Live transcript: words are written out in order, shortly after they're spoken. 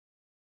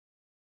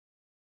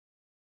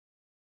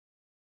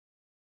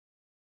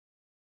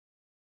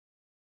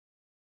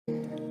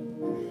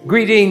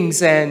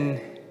Greetings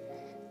and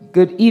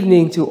good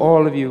evening to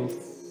all of you,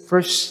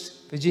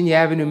 First Virginia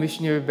Avenue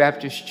Missionary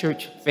Baptist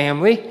Church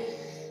family,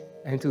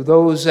 and to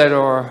those that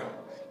are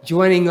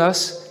joining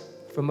us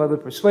from other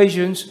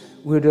persuasions.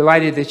 We're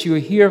delighted that you are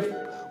here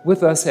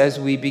with us as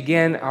we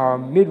begin our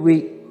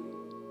midweek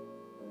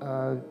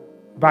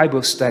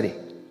Bible study.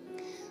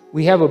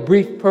 We have a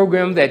brief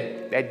program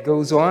that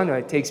goes on, or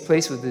it takes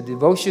place with the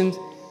devotions.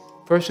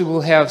 First, we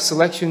will have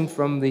selection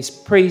from the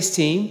praise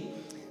team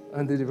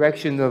under the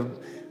direction of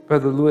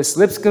Brother Louis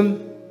Lipscomb.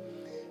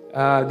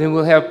 Then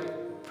we'll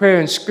have prayer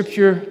and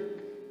scripture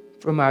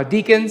from our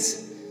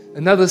deacons,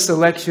 another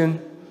selection,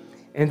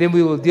 and then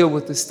we will deal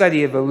with the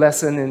study of a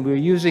lesson, and we're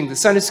using the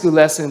Sunday school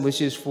lesson, which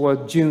is for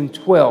June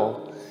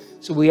 12.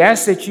 So we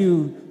ask that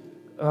you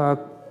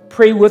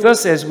pray with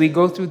us as we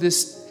go through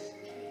this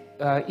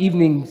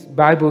evening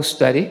Bible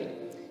study.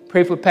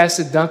 Pray for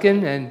Pastor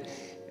Duncan,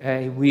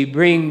 and we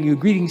bring you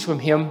greetings from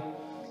him.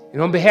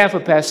 And on behalf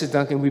of Pastor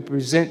Duncan, we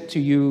present to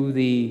you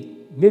the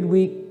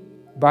midweek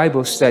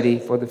Bible study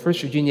for the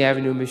First Virginia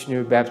Avenue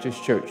Missionary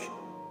Baptist Church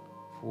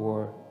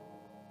for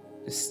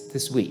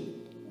this week.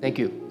 Thank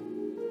you.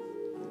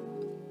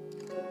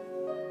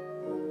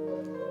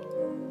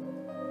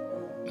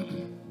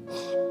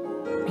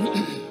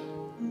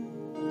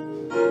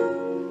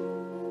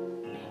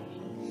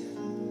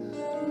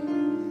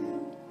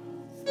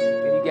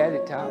 You got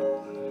it, Tom?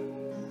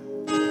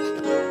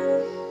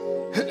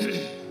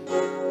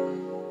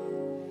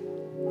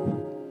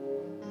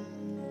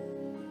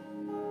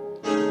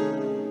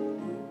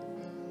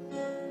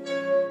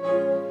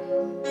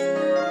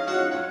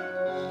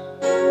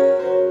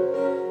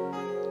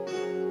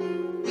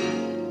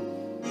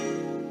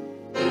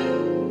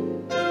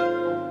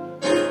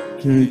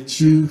 Can't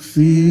you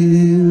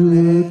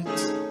feel it?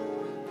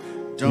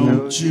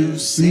 Don't you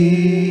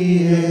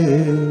see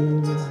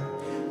it?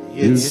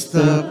 It's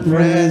the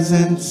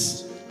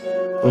presence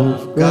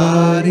of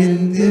God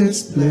in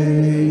this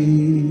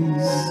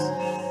place.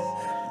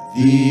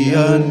 The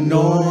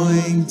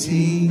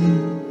anointing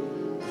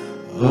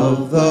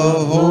of the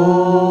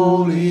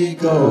Holy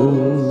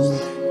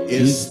Ghost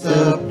is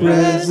the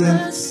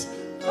presence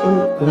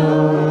of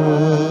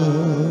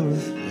God.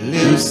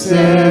 Lifts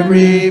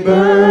every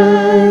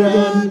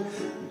burden,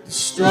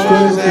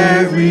 destroys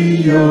every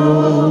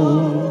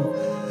yoke,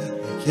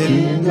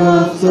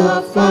 kindles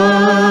the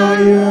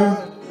fire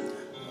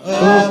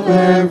of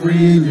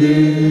every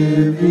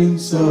living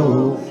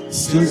soul.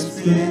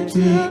 Since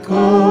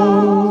Pentecost,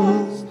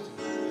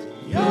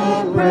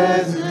 your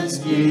presence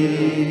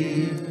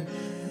here.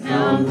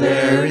 Now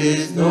there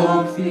is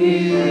no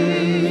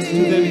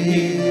fear.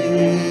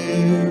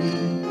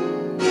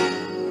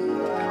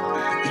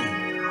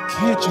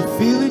 Can't you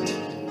feel it?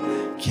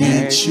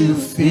 Can't you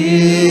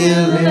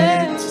feel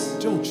it?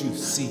 Don't you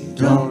see it?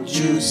 Don't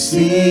you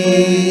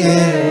see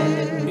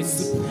it?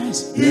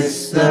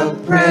 It's the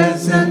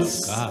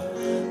presence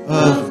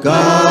of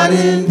God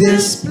in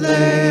this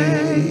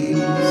place.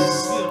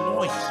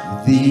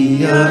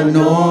 The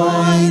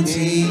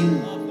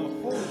anointing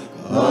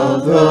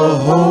of the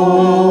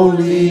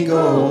Holy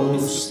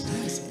Ghost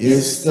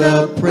is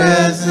the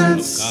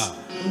presence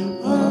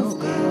of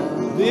God.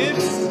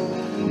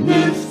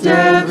 Lift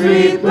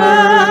every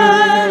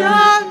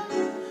burden,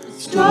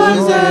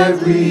 destroys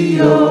every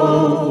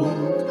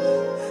yoke,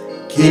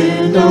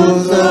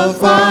 kindles the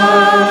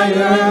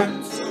fire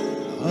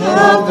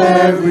of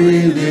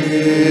every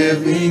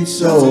living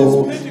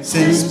soul.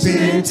 Since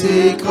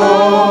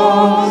Pentecost,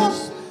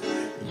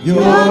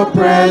 your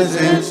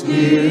presence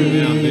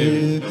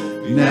near.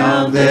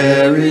 Now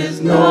there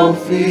is no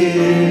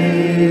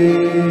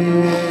fear.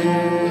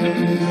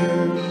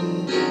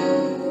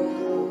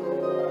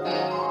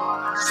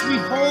 Sweet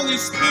Holy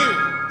Spirit.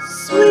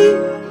 Sweet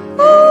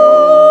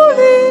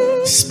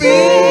Holy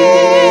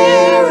Spirit,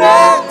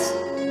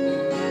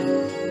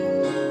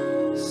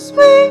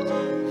 sweet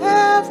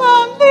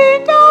heavenly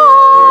dove,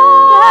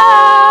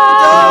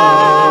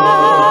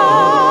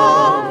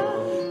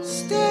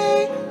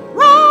 stay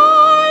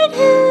right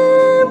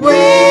here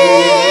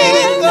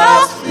with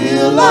us,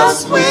 fill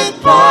us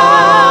with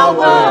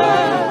power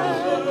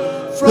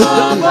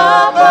from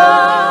above.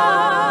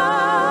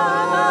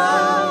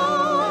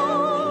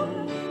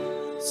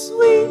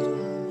 Sweet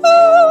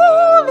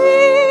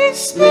Holy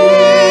Spirit,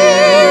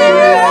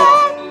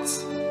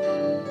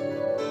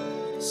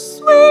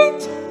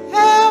 sweet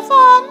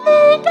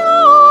heavenly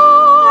dove,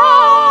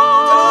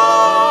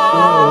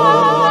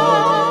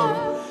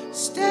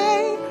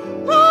 stay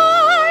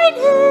right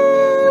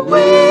here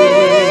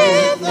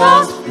with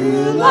us,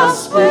 fill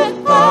us with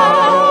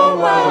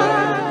power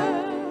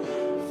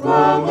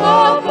from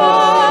above.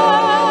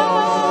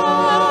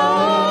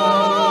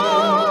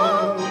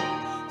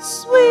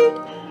 Sweet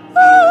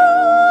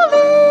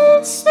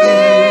Holy Spirit,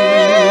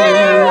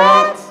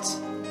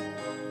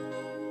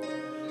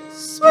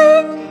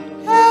 sweet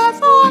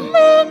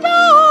heavenly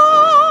dove,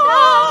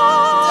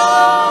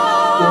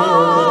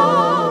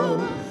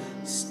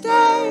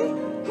 stay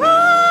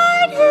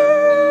right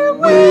here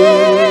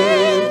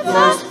with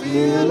us,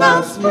 fill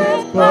us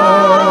with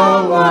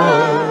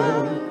power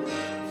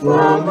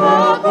from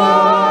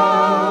above.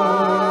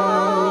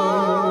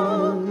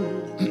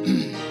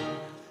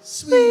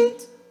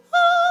 Sweet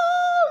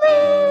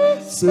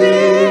Holy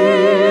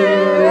Spirit.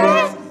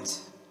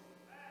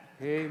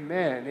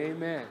 Amen,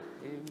 amen,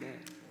 amen.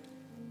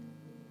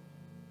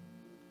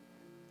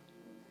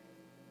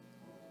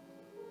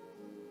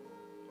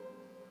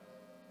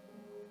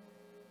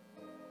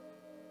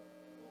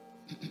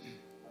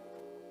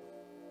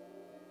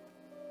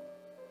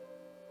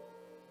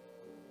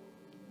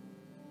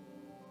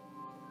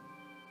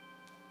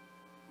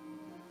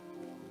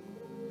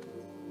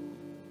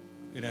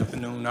 Good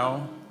afternoon,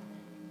 all.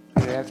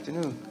 Good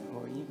afternoon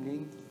or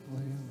evening.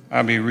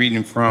 I'll be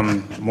reading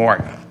from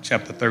Mark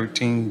chapter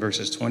 13,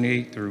 verses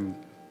 28 through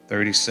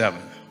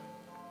 37.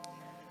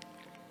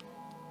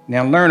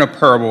 Now learn a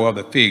parable of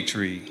the fig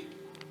tree.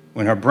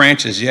 When her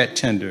branch is yet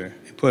tender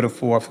and putteth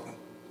forth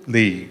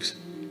leaves,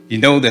 ye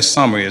know that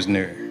summer is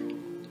near.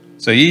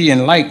 So ye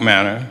in like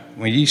manner,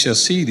 when ye shall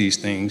see these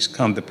things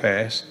come to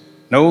pass,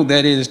 know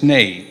that it is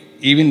nay,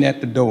 even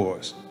at the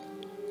doors.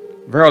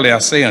 Verily I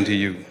say unto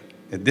you,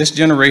 that this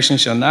generation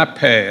shall not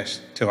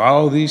pass till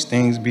all these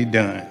things be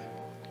done.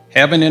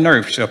 Heaven and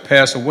earth shall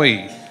pass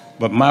away,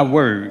 but my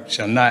word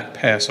shall not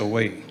pass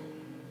away.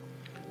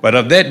 But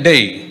of that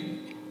day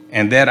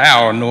and that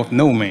hour knoweth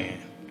no man,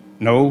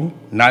 no,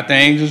 not the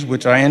angels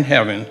which are in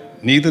heaven,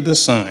 neither the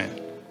Son,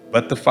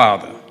 but the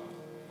Father.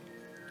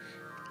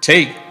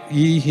 Take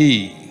ye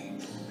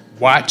heed,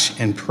 watch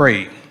and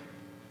pray,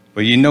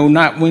 for ye know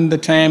not when the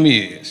time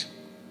is.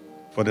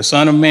 For the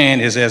Son of Man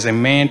is as a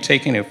man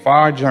taking a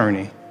far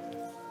journey,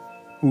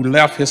 who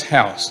left his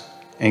house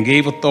and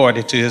gave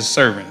authority to his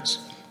servants,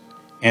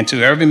 and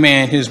to every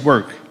man his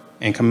work,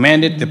 and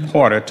commanded the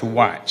porter to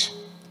watch.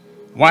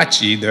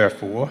 Watch ye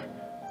therefore,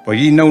 for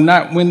ye know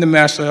not when the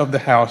master of the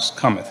house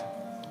cometh,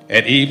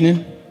 at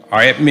evening, or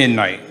at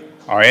midnight,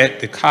 or at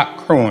the cock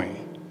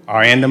crowing,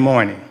 or in the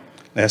morning,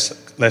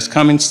 lest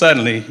coming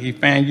suddenly he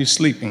find you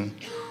sleeping.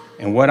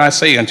 And what I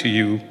say unto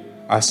you,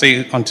 I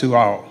say unto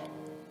all,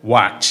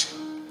 watch.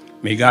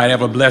 May God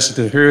have a blessing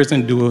to hearers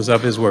and doers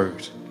of his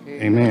words.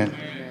 Amen.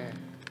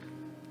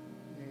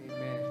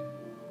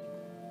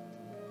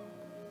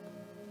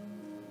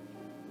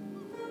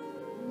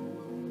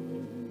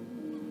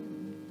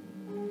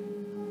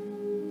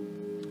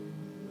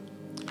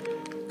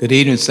 Good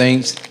evening,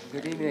 saints.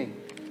 Good evening.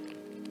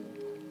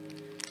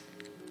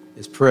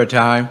 It's prayer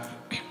time.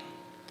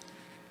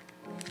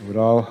 With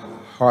all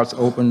hearts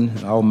open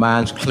and all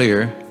minds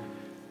clear.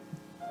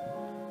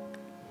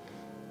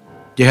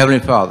 Dear Heavenly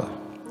Father,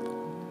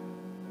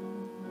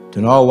 to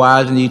an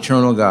all-wise and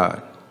eternal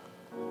God,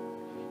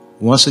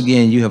 once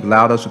again you have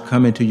allowed us to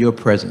come into your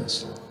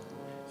presence.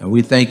 And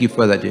we thank you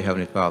for that, dear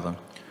Heavenly Father.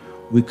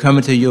 We come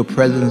into your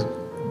presence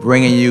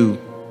bringing you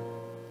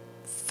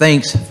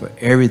thanks for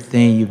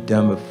everything you've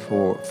done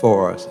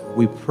for us.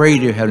 We pray,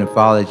 dear Heavenly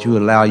Father, that you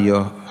allow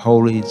your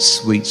holy,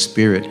 sweet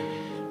Spirit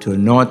to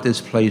anoint this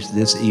place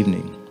this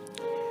evening.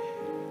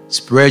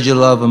 Spread your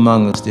love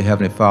among us, dear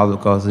Heavenly Father,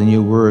 because in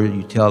your word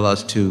you tell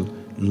us to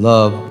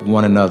love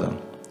one another.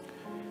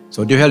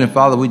 So, dear Heavenly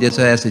Father, we just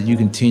ask that you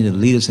continue to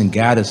lead us and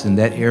guide us in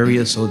that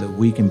area so that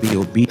we can be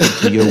obedient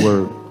to your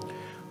word.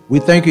 We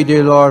thank you,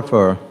 dear Lord,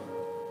 for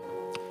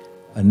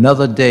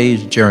another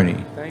day's journey.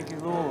 Thank you,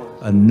 Lord.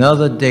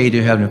 Another day,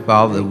 dear Heavenly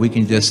Father, that we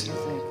can just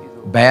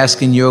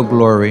bask in your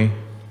glory.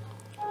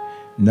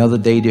 Another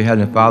day, dear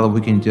Heavenly Father,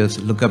 we can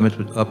just look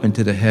up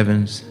into the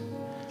heavens,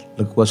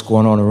 look what's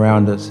going on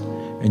around us,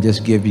 and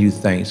just give you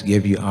thanks,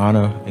 give you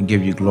honor, and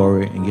give you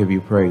glory, and give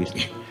you praise.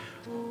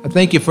 I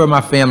thank you for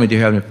my family,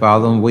 dear Heavenly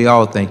Father, and we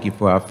all thank you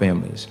for our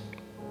families.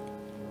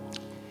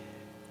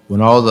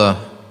 When all the,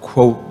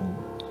 quote,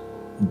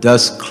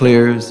 dust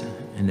clears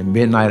in the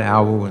midnight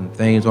hour, when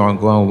things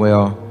aren't going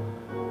well,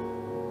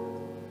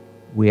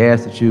 we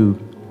ask that you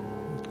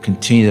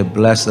continue to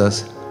bless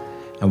us,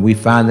 and we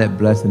find that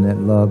blessing, that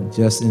love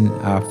just in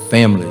our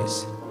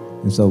families.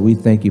 And so we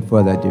thank you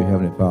for that, dear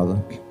Heavenly Father.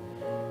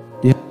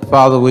 Dear Heavenly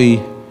Father, we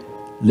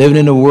living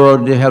in a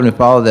world, dear Heavenly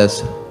Father,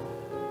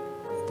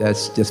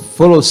 that's just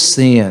full of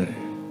sin.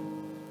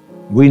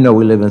 We know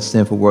we live in a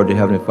sinful world, dear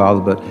Heavenly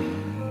Father,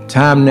 but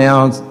time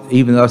now,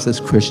 even us as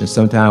Christians,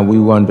 sometimes we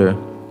wonder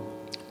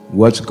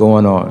what's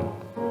going on.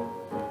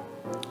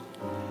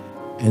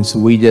 And so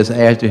we just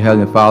ask, dear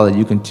Heavenly Father, that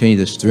you continue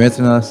to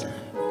strengthen us,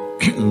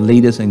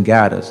 lead us and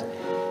guide us.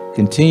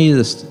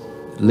 Continue to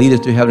lead us,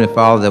 dear Heavenly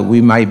Father, that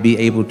we might be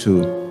able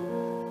to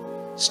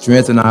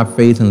strengthen our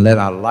faith and let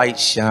our light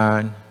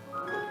shine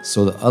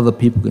so that other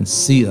people can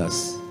see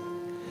us,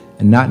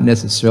 and not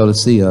necessarily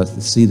see us,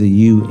 to see the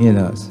you in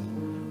us.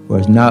 For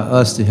it's not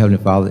us, dear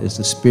Heavenly Father, it's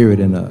the Spirit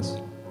in us.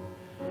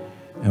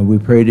 And we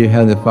pray, dear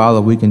Heavenly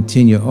Father, we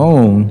continue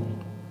on,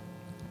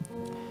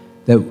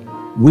 that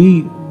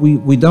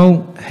we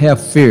don't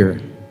have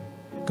fear,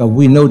 because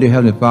we know, dear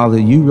Heavenly Father,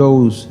 you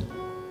rose,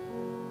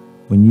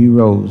 when you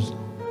rose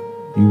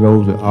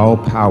with all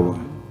power.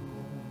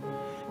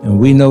 And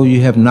we know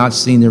you have not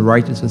seen the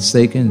righteous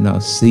forsaken,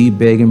 nor seed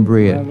begging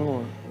bread.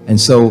 And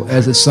so,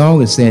 as the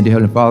song is saying, dear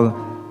Heavenly Father,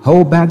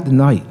 hold back the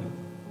night.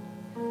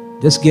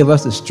 just give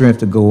us the strength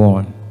to go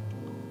on.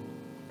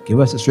 Give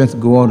us the strength to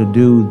go on to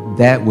do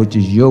that which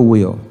is your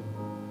will.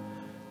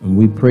 And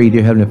we pray,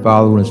 dear Heavenly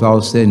Father, when it's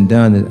all said and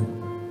done, that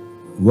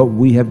what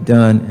we have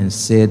done and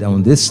said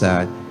on this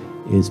side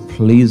is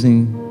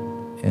pleasing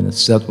and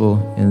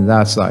acceptable in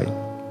thy sight.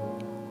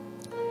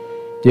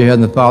 Dear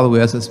Heavenly Father, we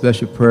ask a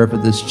special prayer for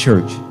this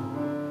church.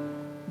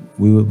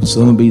 We will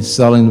soon be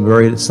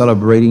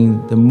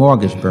celebrating the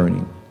mortgage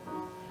burning.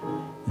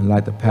 And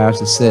like the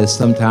pastor says,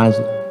 sometimes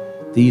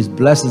these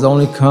blessings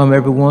only come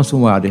every once in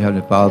a while, dear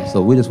Heavenly Father.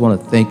 So we just want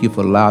to thank you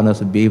for allowing us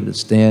to be able to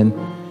stand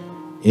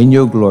in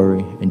your glory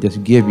and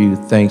just give you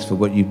thanks for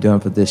what you've done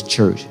for this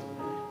church.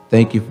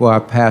 Thank you for our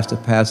pastor,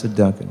 Pastor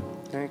Duncan,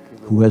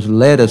 who has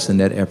led us in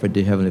that effort,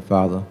 dear Heavenly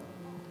Father,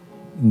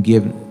 and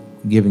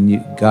giving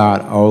you,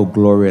 God, all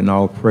glory and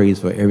all praise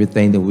for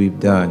everything that we've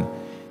done.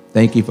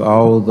 Thank you for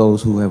all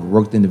those who have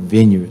worked in the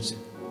vineyards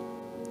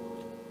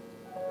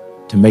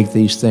to make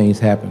these things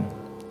happen.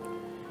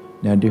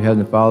 Now, dear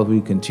Heavenly Father, we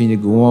continue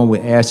to go on. We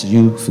ask that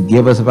you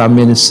forgive us of our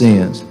many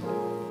sins.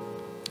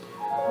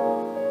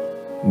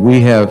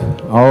 We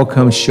have all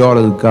come short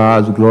of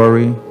God's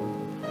glory.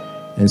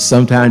 And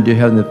sometimes, dear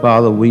Heavenly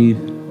Father, we've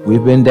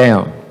been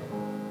down.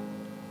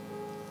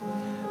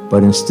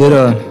 But instead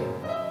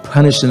of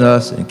punishing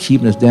us and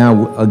keeping us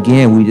down,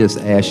 again, we just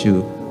ask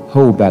you,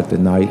 hold back the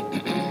night.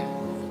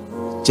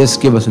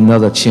 Just give us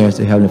another chance,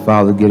 dear Heavenly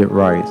Father, to get it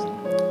right.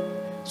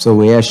 So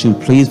we ask you,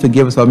 please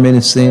forgive us our many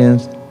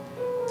sins.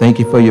 Thank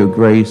you for your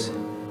grace.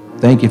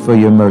 Thank you for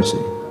your mercy.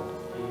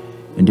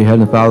 And dear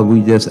Heavenly Father,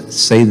 we just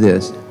say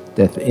this,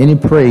 that for any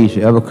praise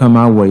you ever come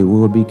our way, we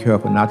will be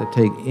careful not to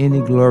take any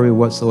glory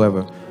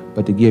whatsoever,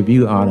 but to give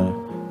you honor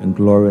and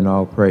glory and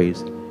all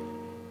praise.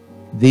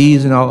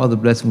 These and all other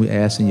blessings we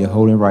ask in your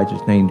holy and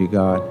righteous name, dear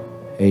God.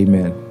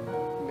 Amen.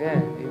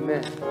 Amen.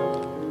 Amen.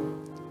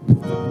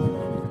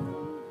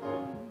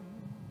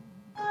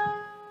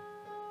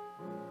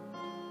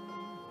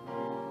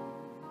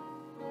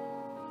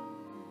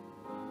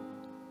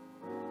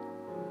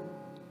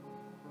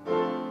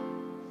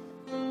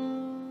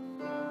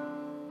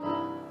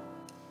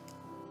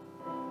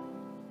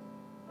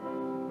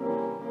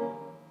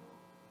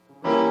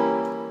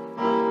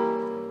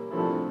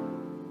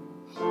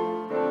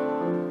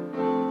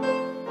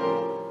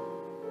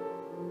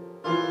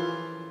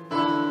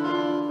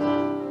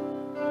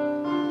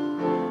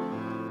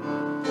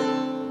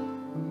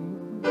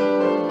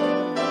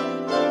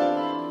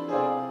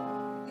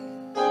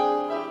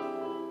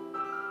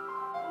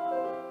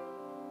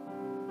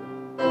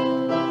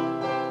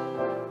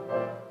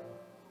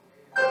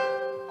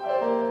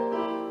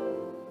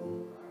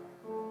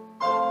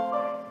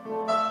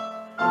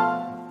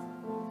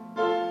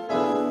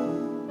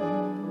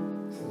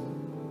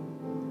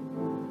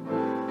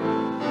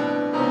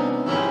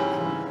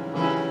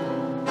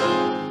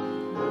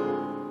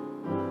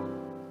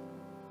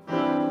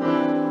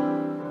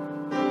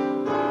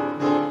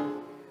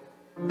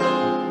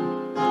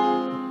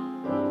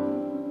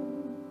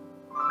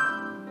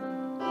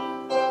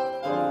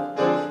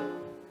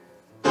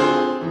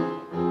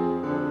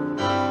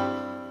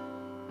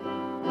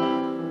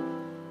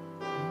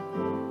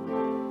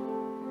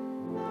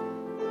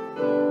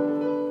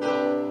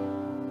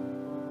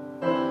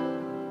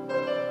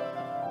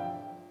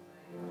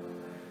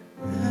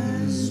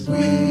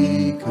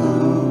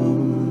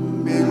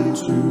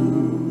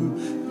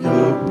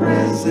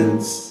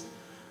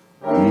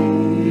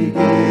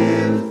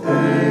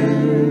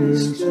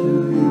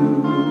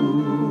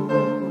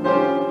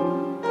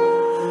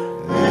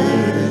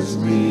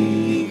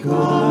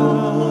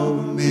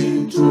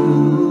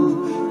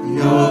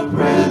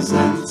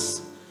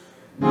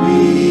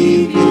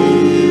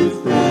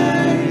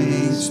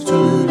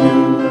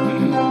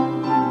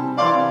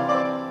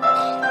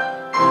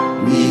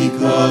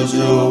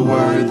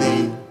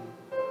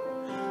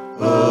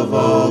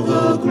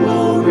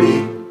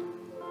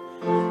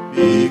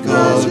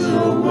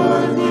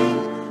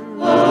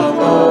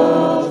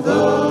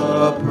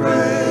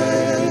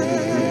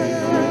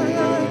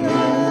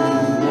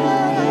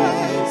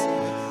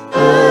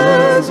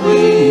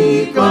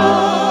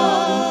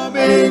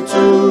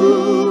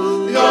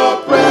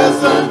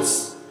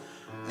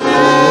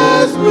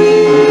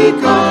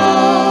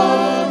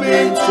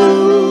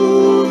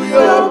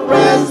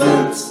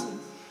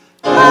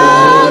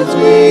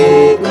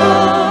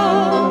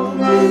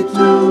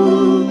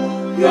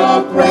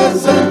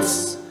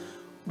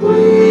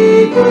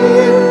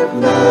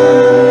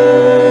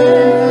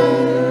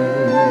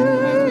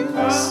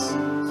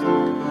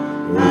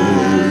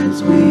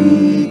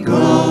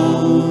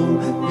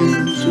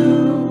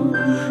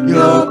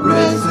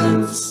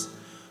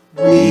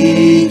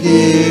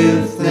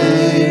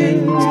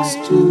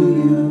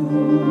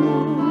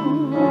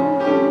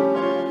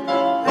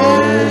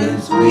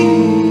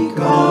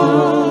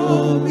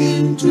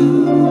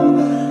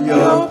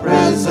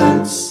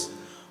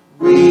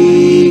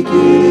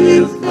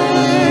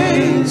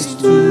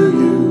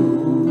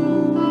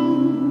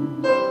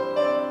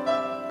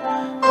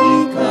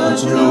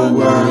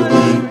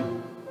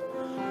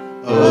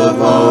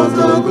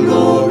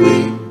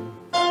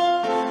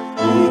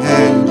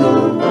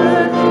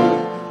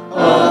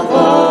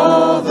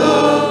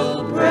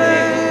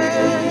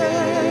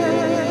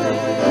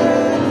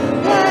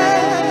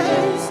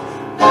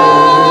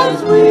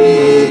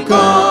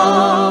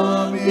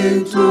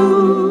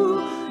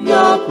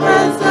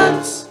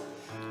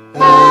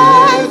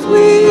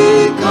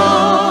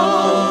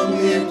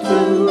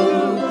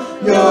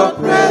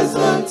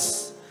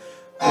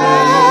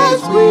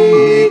 As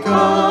we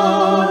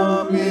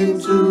come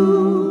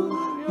into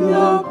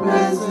your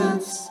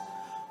presence,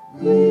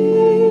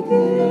 we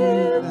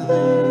give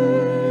thanks.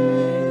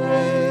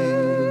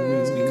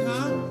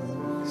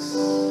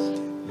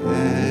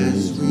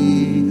 As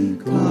we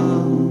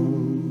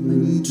come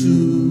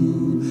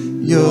into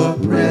your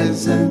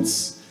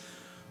presence,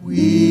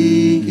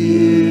 we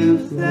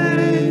give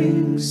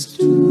thanks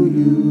to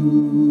you.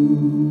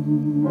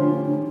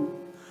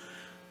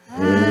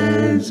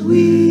 As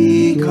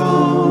we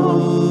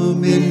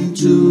come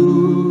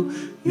into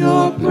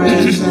your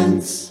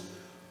presence,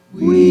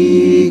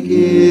 we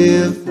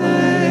give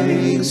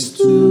thanks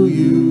to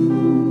you.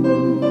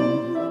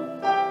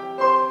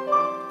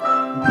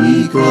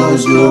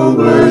 Because you're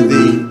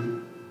worthy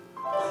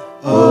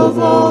of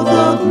all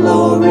the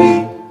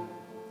glory.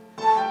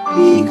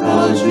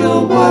 Because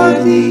you're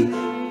worthy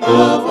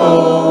of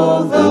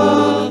all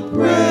the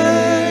praise.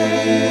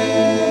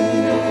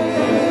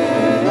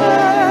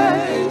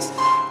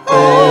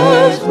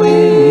 As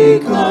we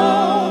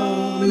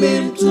come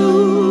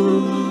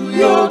into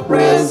your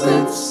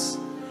presence,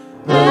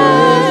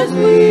 as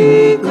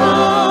we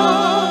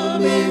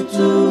come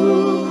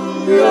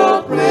into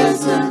your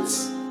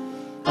presence,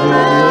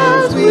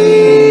 as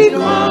we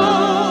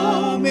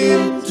come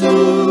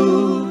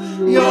into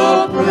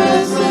your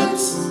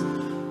presence,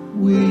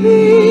 we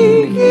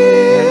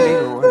give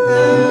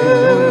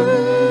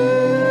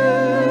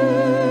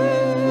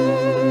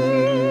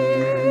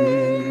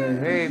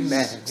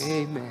Amen.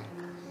 Amen.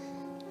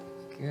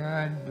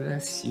 God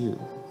bless you.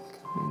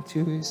 Come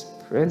into his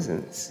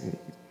presence.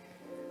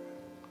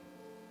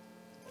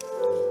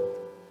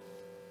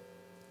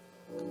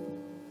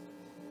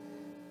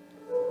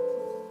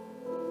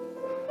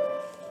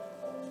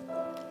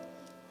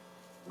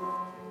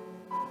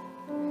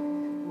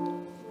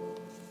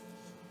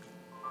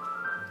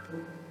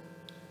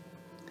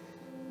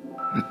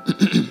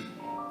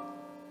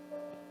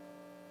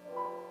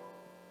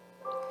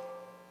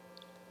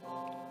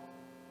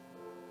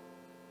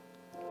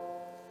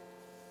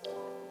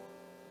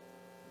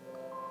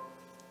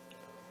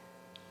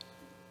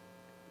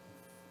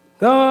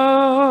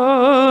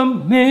 The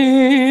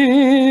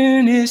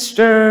minister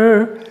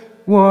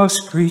was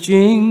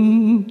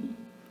preaching,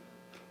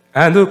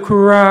 and the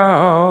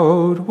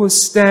crowd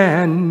was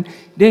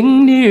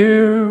standing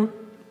near.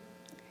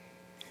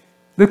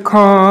 The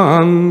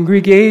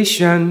congregation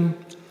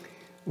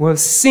was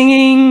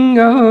singing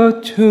a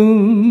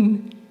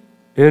tune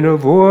in a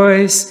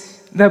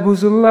voice that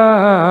was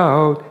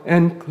loud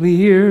and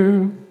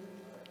clear.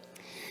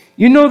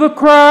 You know, the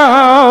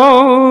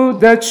crowd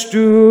that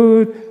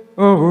stood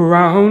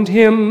around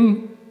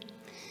him,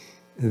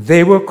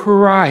 they were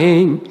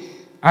crying,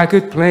 I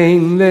could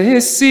plainly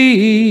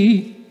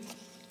see,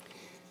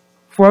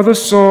 for the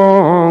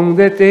song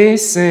that they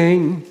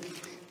sang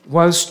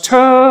was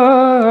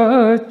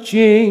touching.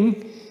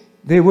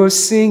 They were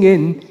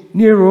singing,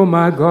 nearer,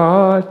 my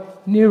God,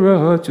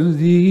 nearer to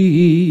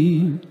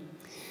thee.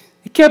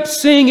 They kept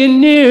singing,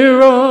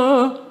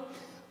 nearer,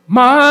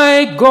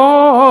 my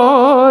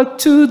God,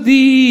 to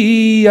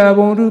thee. I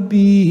want to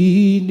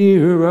be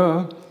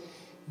nearer,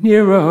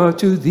 nearer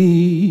to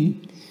thee.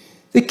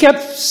 They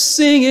kept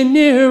singing,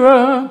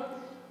 nearer,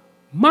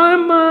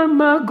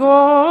 my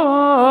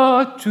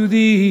God, to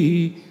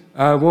thee.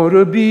 I want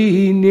to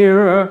be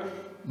nearer,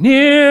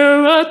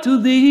 nearer to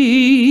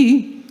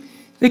thee.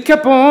 They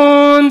kept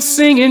on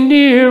singing,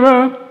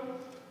 nearer,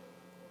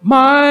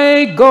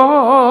 my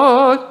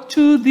God,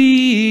 to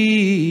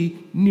thee,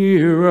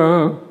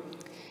 nearer,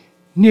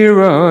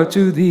 nearer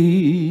to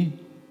thee.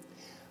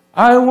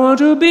 I want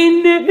to be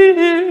nearer,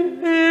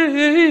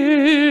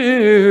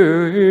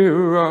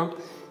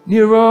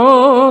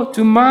 nearer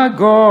to my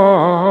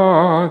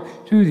God,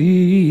 to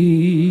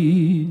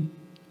thee.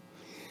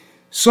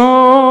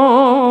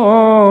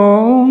 Songs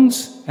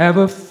have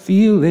a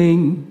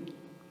feeling.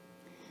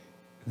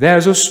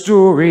 There's a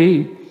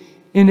story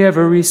in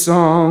every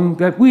song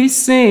that we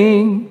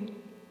sing.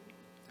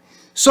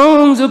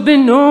 Songs have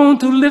been known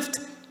to lift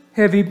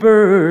heavy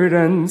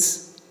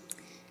burdens.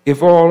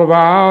 If all of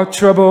our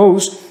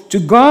troubles to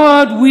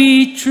God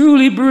we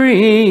truly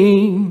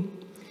bring.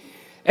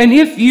 And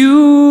if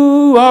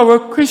you are a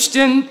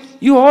Christian,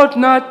 you ought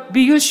not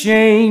be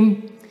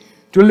ashamed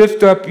to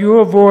lift up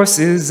your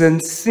voices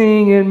and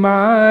sing in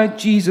my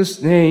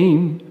Jesus'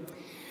 name.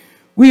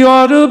 We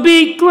ought to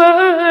be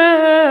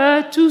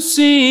glad to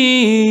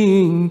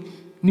sing,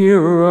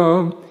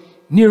 nearer,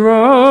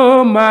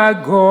 nearer, my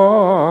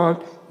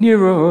God,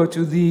 nearer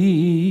to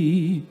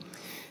thee.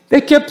 They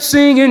kept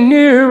singing,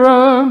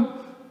 nearer,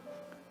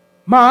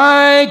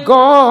 my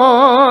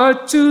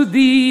God, to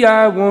thee.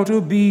 I want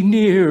to be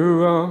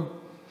nearer,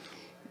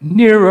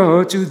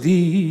 nearer to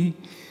thee.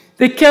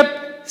 They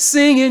kept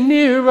singing,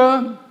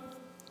 nearer,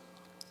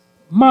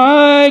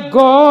 my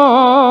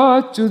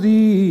God, to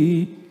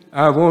thee.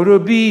 I want to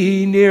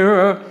be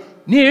nearer,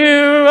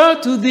 nearer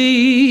to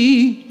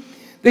thee.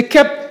 They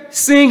kept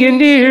singing,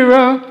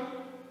 nearer,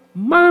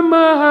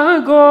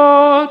 my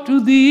God, to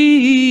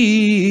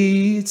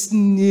thee. It's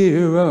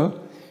nearer,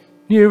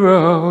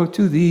 nearer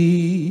to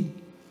thee.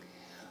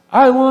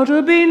 I want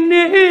to be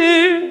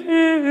near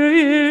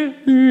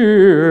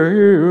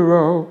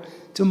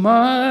to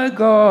my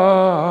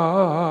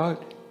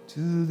God,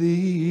 to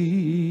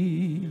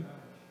thee.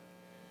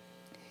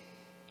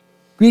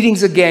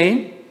 Greetings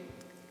again,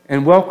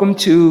 and welcome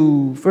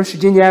to First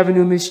Virginia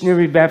Avenue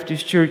Missionary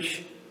Baptist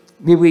Church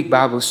Midweek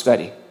Bible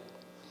Study.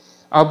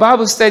 Our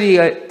Bible study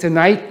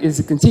tonight is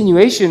a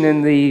continuation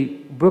in the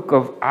book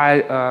of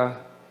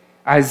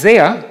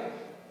Isaiah.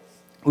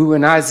 We were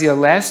in Isaiah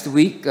last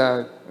week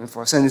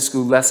for a Sunday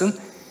school lesson.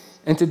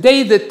 And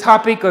today the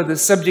topic or the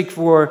subject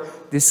for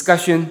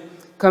discussion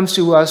comes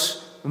to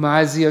us from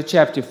Isaiah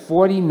chapter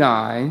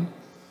 49,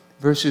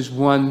 verses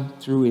 1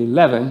 through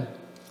 11.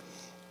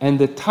 And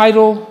the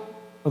title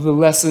of the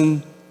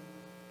lesson,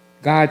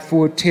 God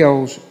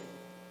Foretells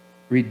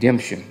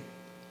Redemption.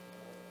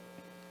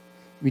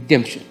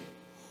 Redemption.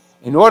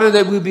 In order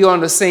that we'll be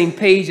on the same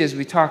page as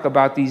we talk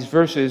about these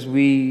verses,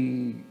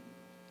 we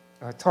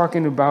are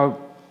talking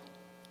about,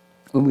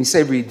 when we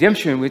say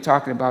redemption, we're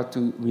talking about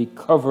to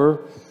recover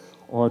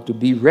or to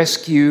be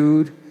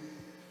rescued,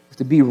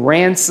 to be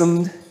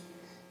ransomed,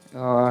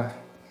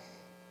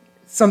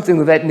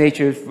 something of that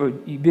nature.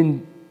 You've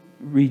been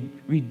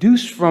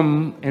reduced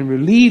from and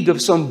relieved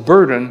of some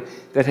burden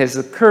that has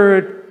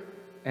occurred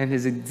and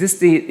has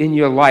existed in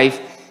your life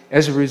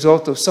as a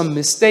result of some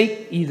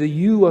mistake either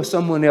you or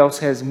someone else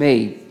has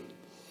made.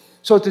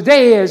 So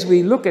today, as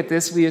we look at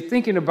this, we are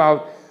thinking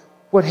about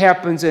what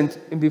happens,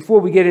 and before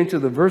we get into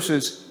the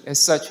verses as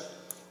such,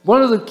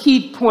 one of the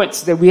key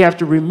points that we have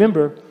to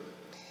remember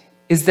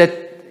is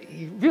that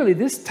really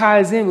this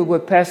ties in with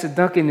what Pastor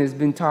Duncan has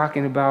been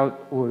talking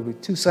about, or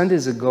 2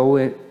 Sundays ago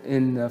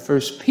in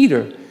 1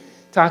 Peter,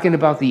 talking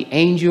about the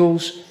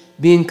angels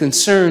being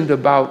concerned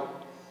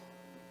about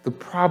the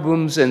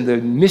problems and the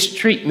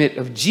mistreatment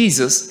of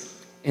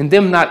Jesus and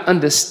them not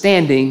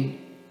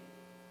understanding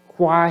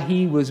why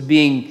he was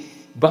being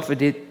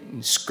buffeted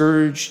and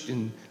scourged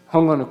and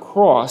hung on a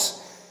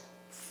cross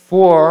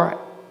for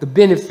the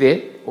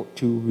benefit or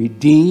to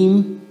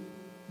redeem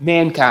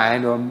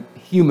mankind or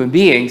human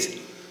beings.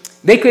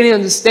 They couldn't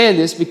understand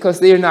this because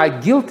they are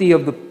not guilty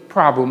of the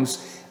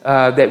problems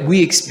that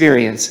we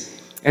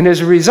experience. And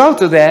as a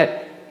result of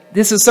that,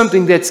 this is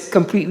something that's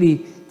completely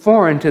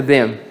foreign to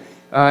them.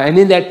 And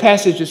in that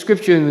passage of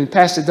scripture that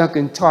Pastor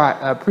Duncan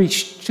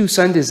preached 2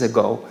 Sundays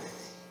ago,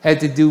 had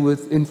to do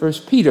with, in 1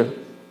 Peter,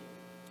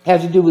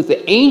 had to do with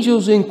the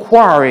angels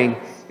inquiring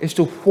as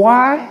to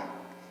why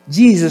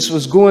Jesus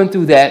was going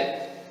through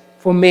that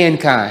for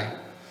mankind.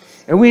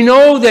 And we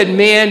know that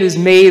man is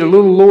made a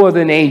little lower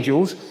than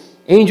angels.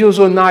 Angels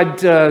are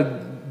not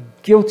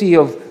guilty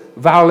of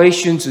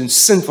violations and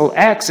sinful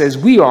acts as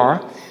we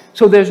are,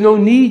 so there's no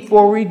need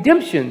for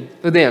redemption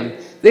for them.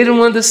 They don't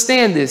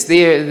understand this.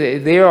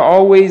 They are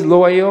always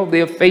loyal,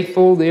 they're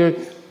faithful, they're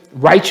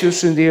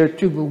righteous, and they're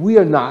true, but we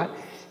are not.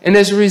 And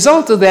as a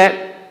result of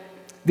that,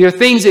 there are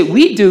things that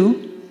we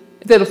do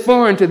that are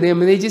foreign to them,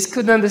 and they just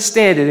couldn't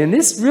understand it. And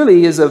this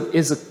really is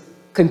a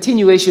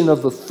continuation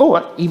of the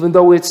thought, even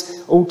though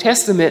it's Old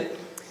Testament.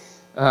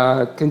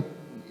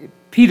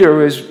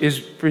 Peter is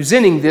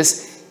presenting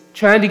this,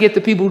 trying to get the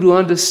people to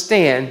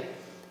understand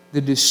the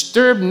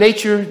disturbed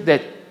nature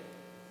that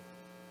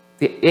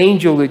the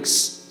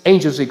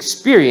angels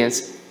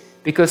experience,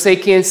 because they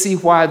can't see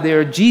why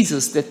their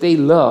Jesus that they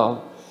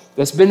love,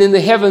 that's been in the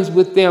heavens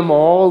with them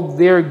all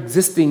their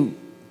existing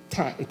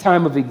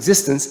time of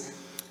existence,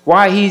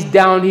 why he's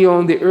down here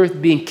on the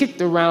earth being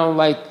kicked around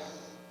like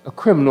a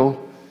criminal,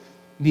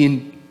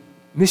 being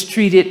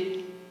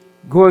mistreated,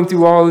 going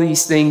through all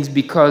these things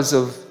because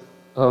of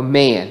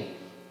man.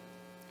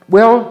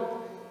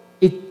 Well,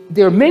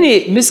 there are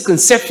many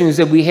misconceptions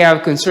that we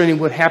have concerning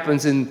what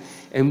happens and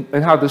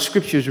how the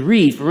scriptures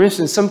read. For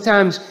instance,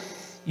 sometimes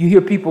you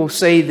hear people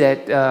say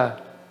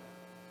that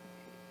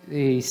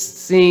they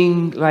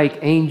sing like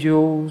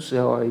angels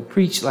or they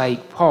preach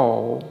like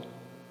Paul.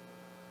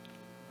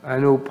 I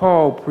know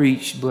Paul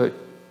preached, but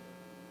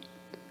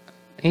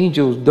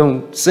angels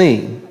don't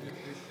sing.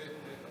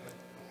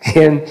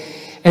 And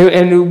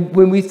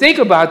when we think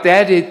about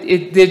that,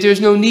 there's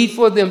no need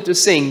for them to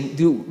sing.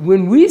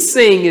 When we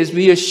sing, is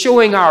we are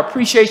showing our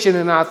appreciation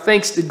and our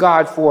thanks to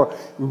God for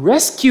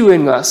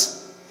rescuing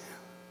us,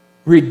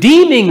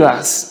 redeeming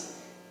us,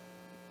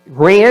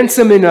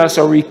 ransoming us,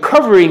 or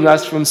recovering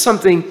us from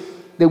something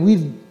that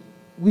we've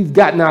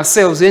gotten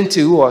ourselves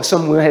into or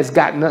someone has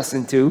gotten us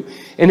into.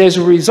 And as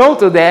a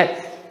result of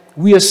that,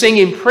 we are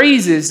singing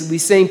praises. We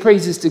sing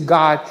praises to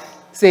God,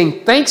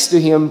 saying thanks to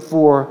him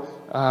for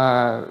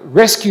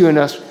rescuing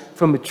us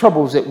from the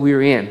troubles that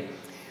we're in.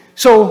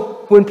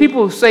 So when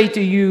people say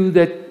to you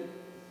that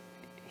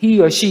he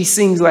or she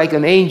sings like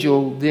an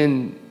angel,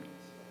 then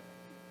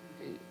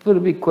put a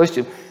big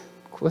question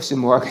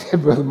mark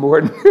at Brother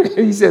Morton.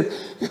 He said,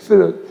 put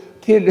a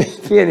pin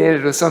in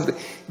it or something.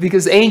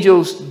 Because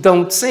angels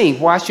don't sing.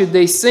 Why should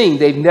they sing?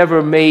 They've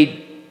never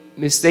made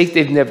mistakes.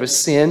 They've never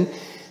sinned.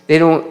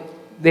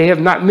 They have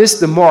not missed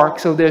the mark,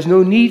 so there's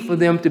no need for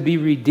them to be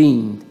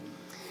redeemed.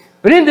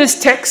 But in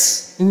this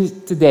text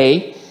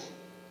today,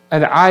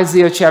 in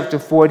Isaiah chapter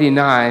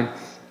 49,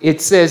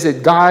 it says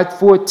that God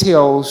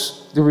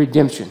foretells the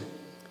redemption.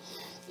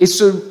 It's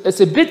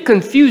a bit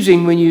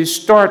confusing when you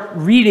start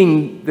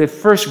reading the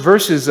first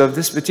verses of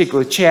this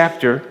particular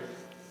chapter,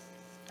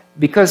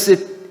 because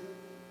it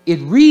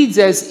reads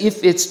as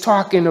if it's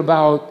talking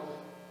about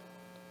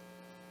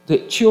the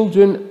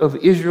children of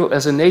Israel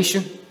as a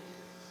nation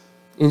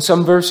in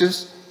some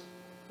verses.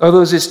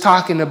 Others it's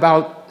talking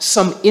about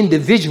some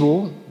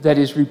individual that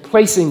is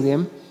replacing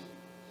them.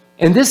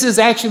 And this is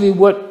actually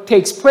what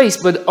takes place,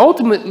 but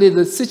ultimately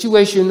the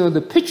situation or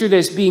the picture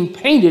that's being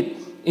painted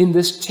in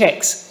this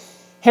text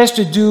has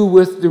to do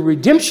with the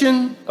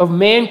redemption of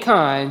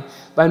mankind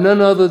by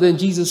none other than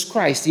Jesus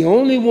Christ, the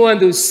only one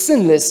who's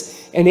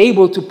sinless and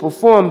able to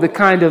perform the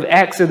kind of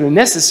acts that are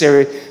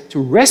necessary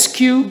to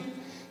rescue,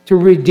 to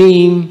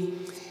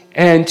redeem,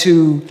 and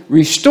to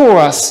restore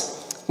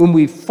us when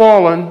we've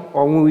fallen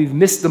or when we've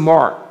missed the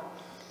mark.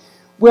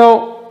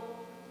 Well,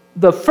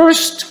 the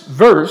first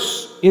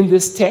verse in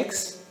this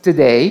text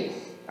today,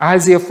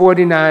 Isaiah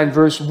 49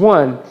 verse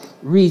 1,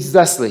 reads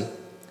thusly. It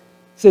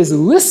says,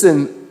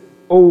 "Listen,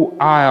 O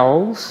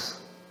isles,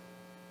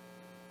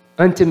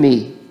 unto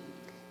me,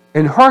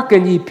 and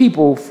hearken ye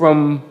people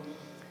from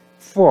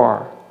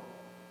far.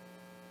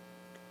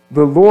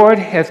 The Lord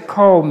hath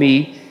called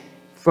me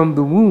from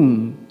the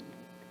womb,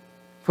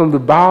 from the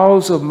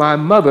bowels of my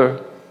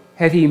mother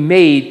hath he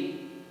made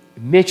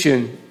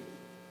mention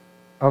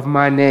of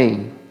my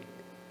name."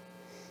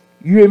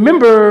 You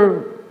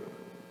remember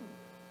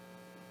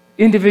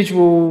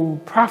individual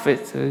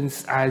prophets,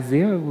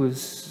 Isaiah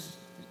was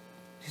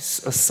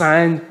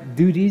assigned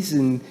duties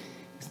and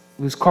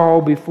was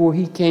called before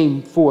he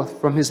came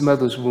forth from his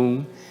mother's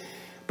womb.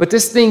 But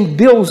this thing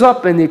builds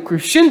up and it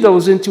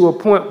crescendos into a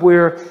point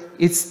where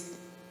it's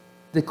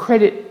the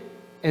credit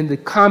and the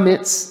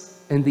comments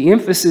and the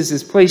emphasis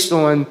is placed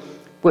on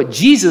what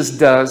Jesus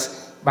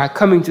does by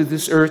coming to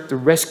this earth to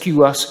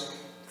rescue us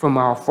from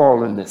our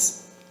fallenness.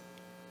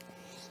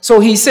 So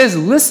he says,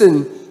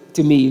 "Listen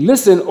to me,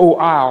 listen, O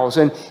isles."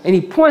 And he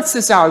points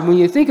this out. When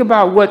you think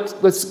about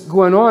what's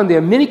going on there,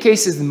 in many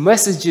cases, the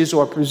messages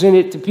are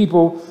presented to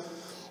people,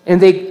 and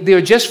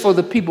they're just for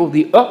the people of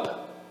the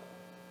up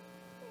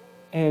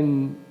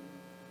and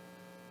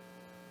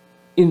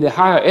in the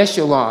higher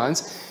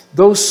echelons.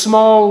 Those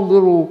small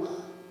little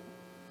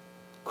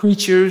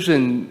creatures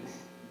and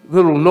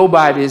little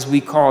nobodies, we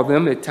call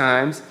them at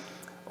times,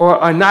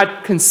 are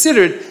not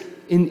considered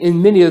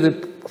in many of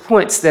the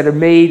points that are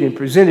made and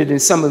presented in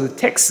some of the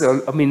texts,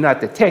 I mean,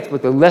 not the text,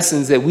 but the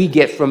lessons that we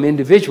get from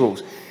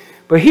individuals.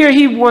 But here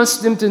he wants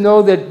them to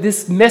know that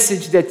this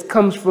message that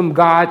comes from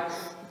God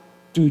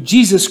through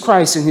Jesus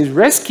Christ and his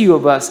rescue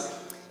of us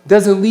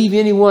doesn't leave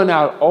anyone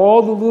out.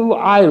 All the little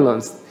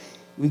islands,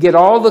 we get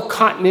all the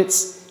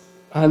continents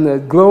on the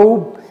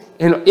globe,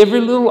 and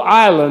every little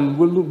island,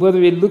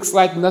 whether it looks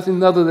like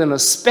nothing other than a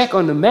speck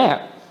on the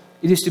map,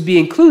 it is to be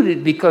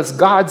included because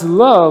God's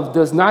love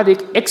does not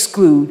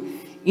exclude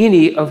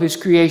any of his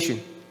creation.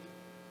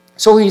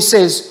 So he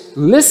says,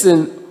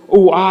 "Listen,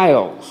 O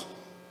isles,"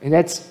 and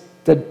that's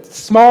the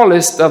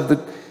smallest of the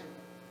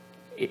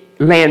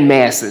land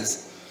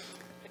masses,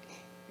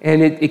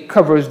 and it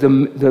covers the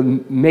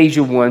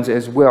major ones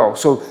as well.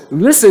 So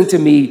listen to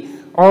me,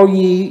 all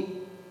ye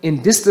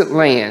in distant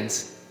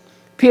lands.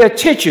 Pay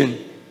attention,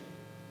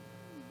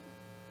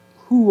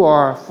 who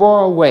are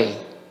far away.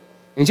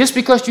 And just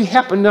because you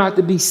happen not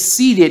to be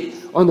seated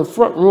on the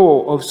front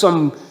row of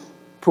some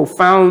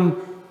profound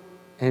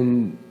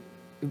and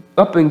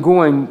up and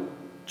going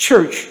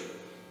church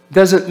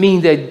doesn't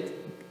mean that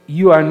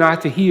you are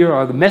not to hear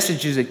or the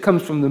messages that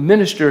comes from the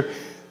minister,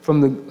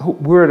 from the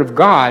word of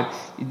God.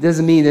 It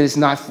doesn't mean that it's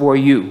not for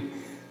you.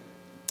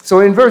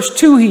 So in verse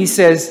 2 he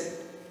says,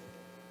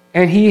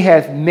 "And he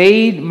hath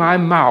made my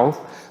mouth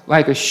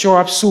like a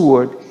sharp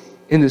sword,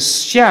 in the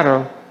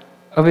shadow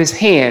of his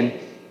hand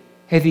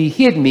hath he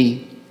hid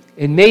me,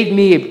 and made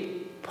me a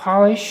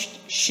polished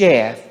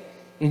shaft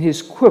in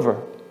his quiver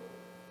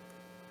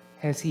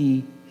has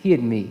he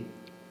hid me."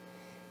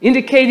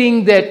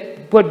 Indicating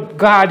that what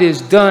God has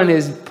done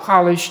is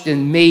polished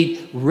and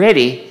made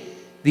ready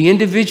the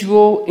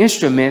individual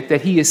instrument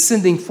that he is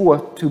sending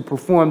forth to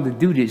perform the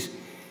duties.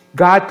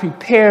 God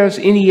prepares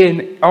any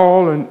and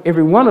all and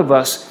every one of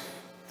us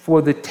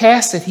for the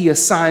task that he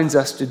assigns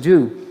us to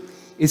do.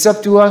 It's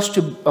up to us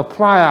to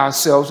apply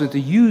ourselves and to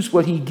use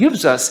what he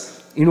gives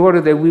us in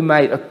order that we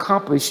might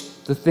accomplish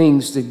the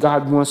things that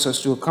God wants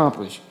us to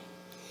accomplish.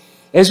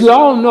 As we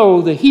all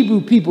know, the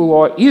Hebrew people,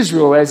 or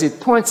Israel, as it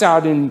points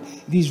out in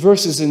these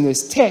verses in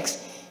this text,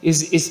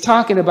 is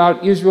talking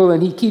about Israel,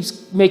 and he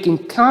keeps making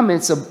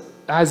comments,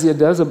 Isaiah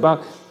does,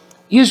 about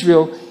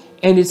Israel,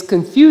 and it's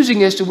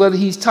confusing as to whether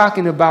he's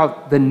talking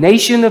about the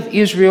nation of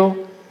Israel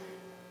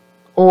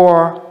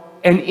or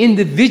an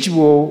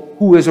individual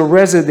who is a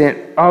resident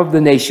of the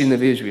nation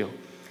of Israel.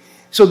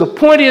 So the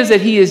point is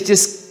that he's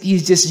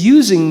just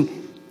using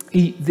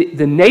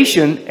the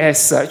nation as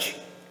such,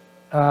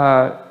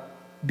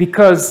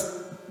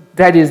 because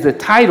that is the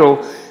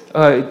title,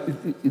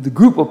 the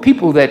group of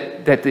people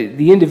that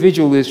the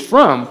individual is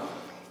from.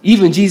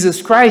 Even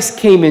Jesus Christ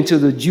came into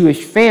the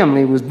Jewish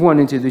family, was born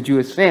into the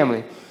Jewish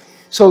family.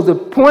 So the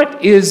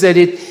point is that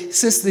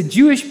since the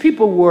Jewish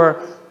people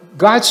were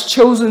God's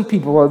chosen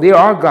people, or they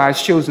are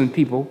God's chosen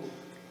people,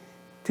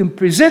 to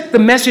present the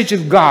message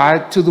of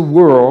God to the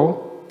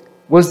world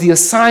was the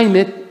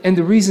assignment and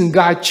the reason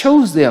God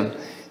chose them.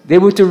 They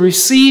were to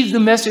receive the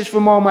message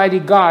from Almighty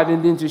God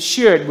and then to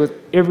share it with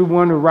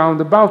everyone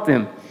around about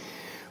them.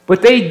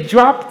 But they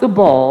dropped the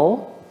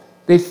ball.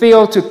 They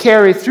failed to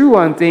carry through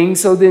on things.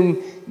 So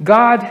then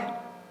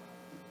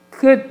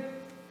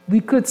we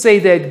could say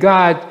that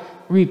God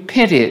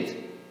repented.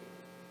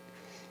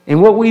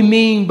 And what we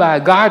mean by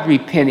God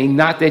repenting,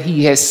 not that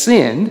he has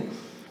sinned,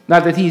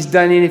 not that he's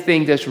done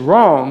anything that's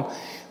wrong,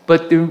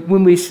 but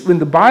when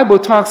the Bible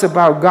talks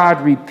about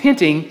God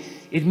repenting,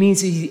 it means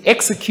he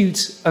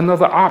executes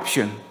another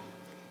option.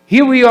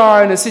 Here we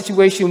are in a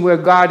situation where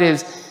God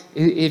is,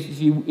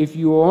 if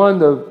you're on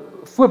the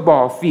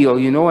football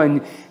field, you know,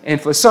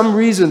 and for some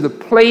reason the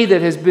play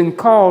that has been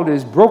called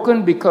is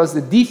broken because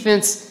the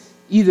defense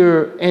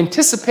either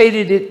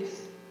anticipated it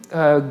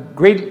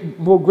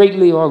more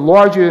greatly or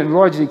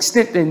larger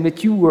extent than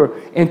that you were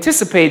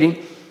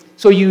anticipating.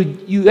 So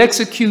you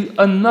execute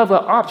another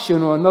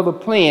option or another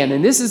plan.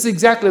 And this is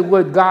exactly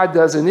what God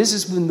does. And this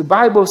is when the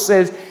Bible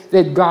says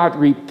that God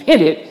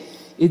repented,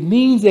 it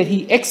means that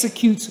he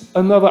executes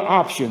another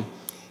option.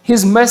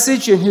 His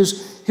message and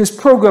his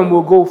program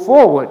will go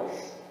forward.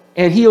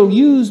 And he'll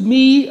use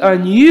me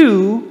and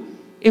you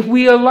if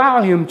we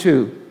allow him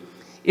to.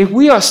 If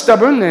we are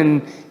stubborn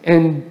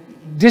and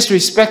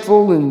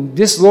disrespectful and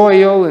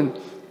disloyal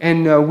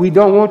and we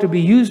don't want to be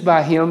used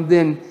by him,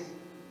 then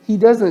he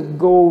doesn't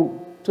go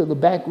to the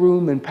back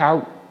room and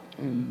pout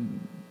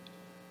and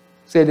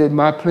say that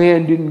my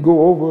plan didn't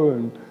go over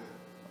and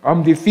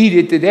I'm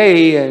defeated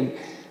today and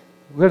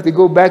we have to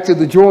go back to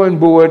the drawing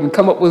board and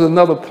come up with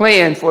another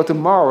plan for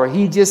tomorrow.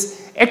 He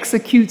just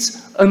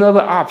executes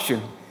another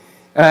option.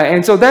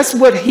 And so that's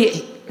what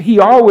he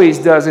always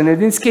does. And in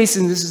this case,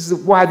 and this is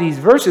why these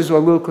verses are a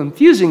little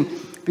confusing,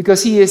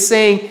 because he is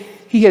saying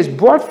he has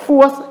brought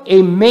forth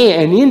a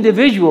man, an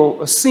individual,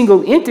 a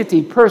single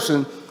entity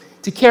person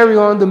to carry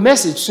on the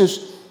message,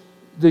 since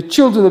the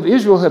children of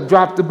Israel have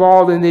dropped the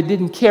ball and they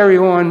didn't carry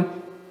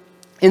on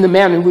in the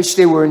manner in which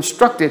they were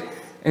instructed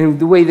and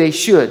the way they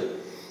should.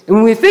 And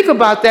when we think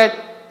about that,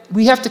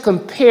 we have to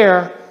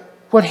compare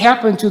what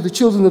happened to the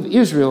children of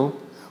Israel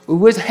with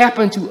what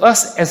happened to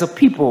us as a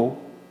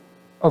people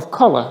of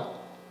color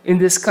in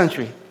this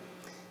country.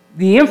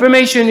 The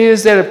information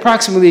is that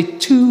approximately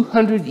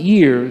 200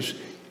 years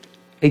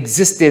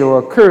existed or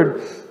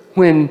occurred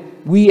when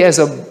we as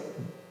a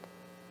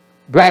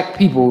black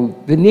people,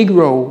 the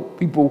Negro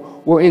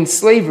people, were in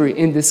slavery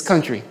in this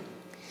country.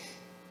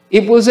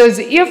 It was as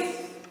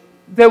if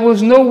there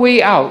was no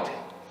way out.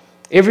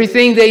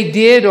 Everything they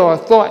did or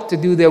thought to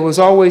do, there was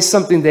always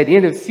something that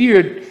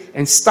interfered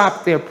and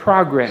stopped their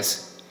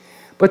progress.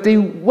 But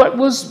what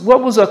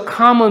was a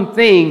common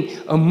thing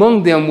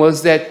among them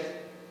was that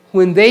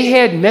when they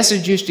had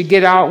messages to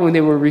get out, when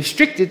they were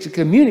restricted to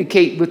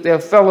communicate with their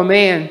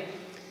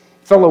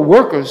fellow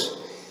workers,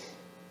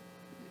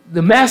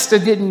 the master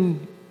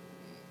didn't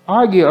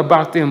argue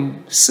about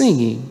them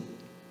singing.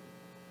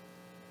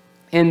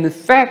 And the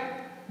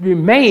fact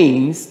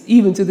remains,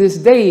 even to this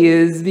day,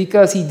 is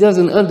because he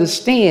doesn't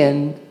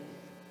understand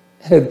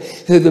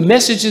the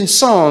message and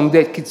song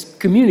that gets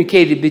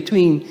communicated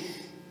between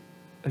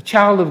a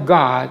child of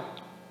God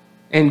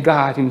and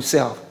God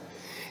himself.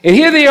 And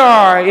here they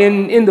are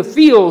in the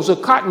fields, or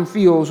cotton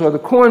fields, or the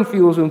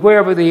cornfields, and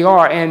wherever they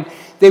are, and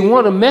they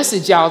want a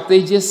message out.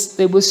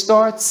 They would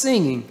start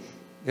singing.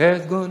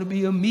 There's going to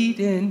be a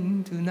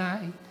meeting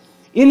tonight.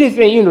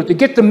 Anything, to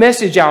get the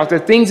message out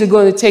that things are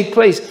going to take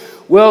place.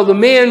 Well, the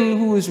man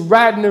who is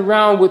riding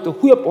around with the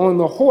whip on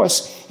the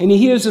horse and he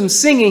hears them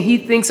singing, he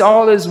thinks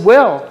all is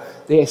well.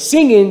 They're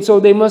singing, so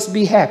they must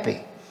be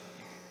happy.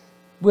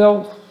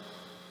 Well,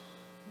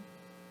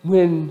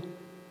 when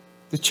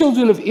the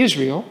children of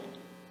Israel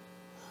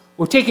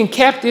were taken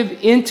captive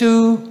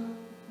into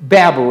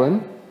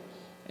Babylon,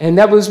 and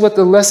that was what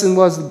the lesson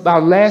was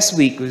about last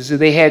week, was that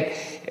they had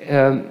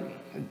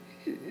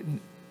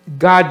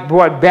God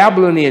brought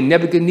Babylon in.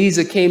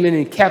 Nebuchadnezzar came in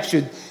and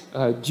captured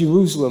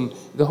Jerusalem,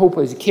 the whole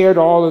place. He carried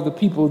all of the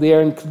people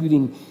there,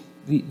 including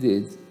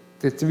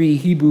the three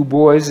Hebrew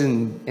boys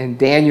and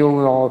Daniel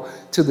and all,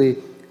 to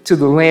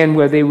the land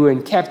where they were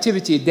in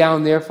captivity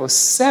down there for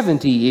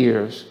 70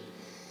 years.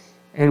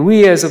 And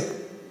we as a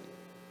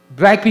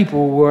black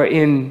people were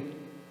in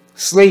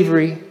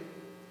slavery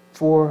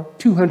for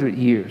 200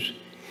 years.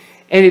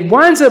 And it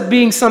winds up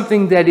being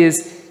something that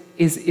is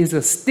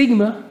a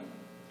stigma.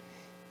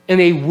 And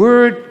a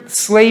word,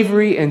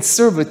 slavery and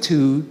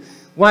servitude,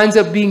 winds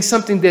up being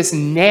something that's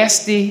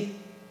nasty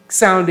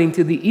sounding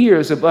to the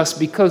ears of us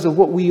because of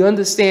what we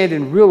understand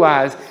and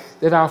realize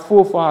that our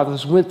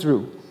forefathers went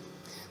through.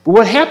 But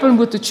what happened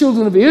with the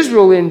children of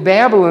Israel in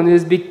Babylon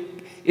is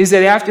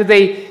that after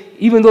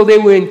even though they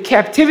were in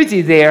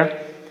captivity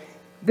there,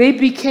 they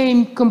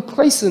became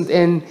complacent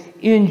and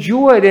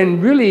enjoyed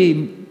and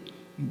really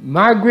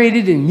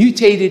migrated and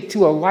mutated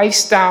to a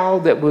lifestyle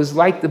that was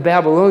like the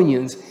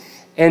Babylonians.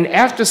 And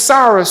after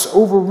Cyrus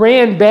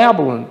overran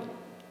Babylon,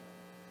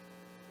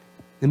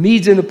 the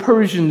Medes and the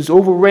Persians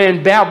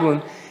overran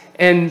Babylon,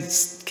 and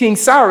King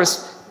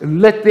Cyrus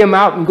let them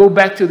out and go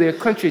back to their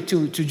country,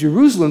 to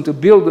Jerusalem,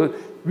 to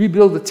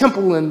rebuild the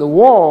temple and the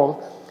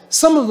wall.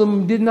 Some of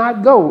them did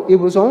not go. It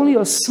was only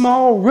a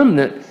small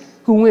remnant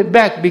who went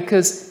back,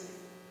 because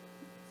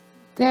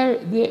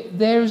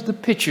there's the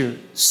picture.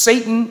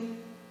 Satan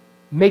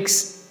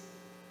makes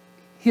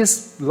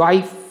his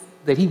life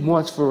that he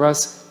wants for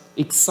us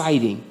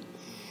exciting.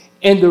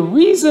 And the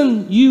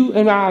reason you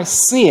and I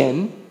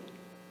sin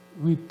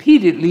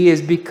repeatedly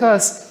is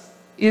because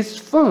it's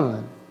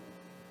fun.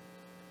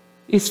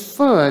 It's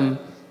fun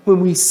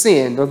when we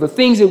sin, or the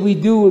things that we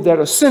do that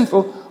are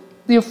sinful,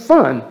 they're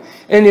fun.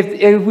 And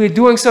if we're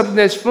doing something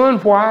that's fun,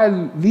 why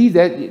leave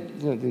that?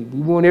 We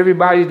want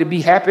everybody to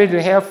be happy,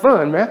 to have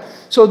fun, right?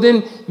 So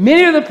then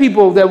many of the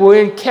people that were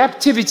in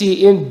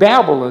captivity in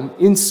Babylon,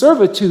 in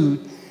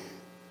servitude,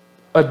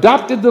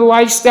 adopted the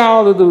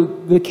lifestyle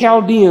of the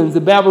Chaldeans,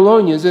 the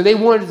Babylonians, and they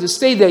wanted to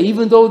stay there,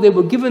 even though they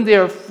were given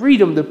their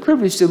freedom, the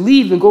privilege to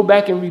leave and go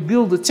back and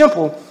rebuild the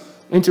temple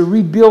and to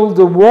rebuild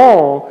the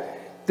wall.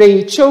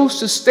 They chose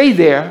to stay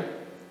there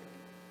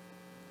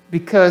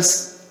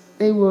because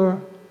they were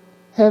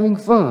having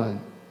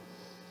fun.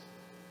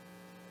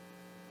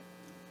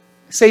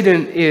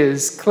 Satan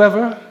is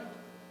clever,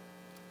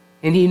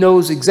 and he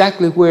knows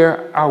exactly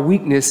where our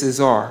weaknesses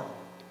are.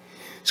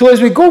 So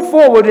as we go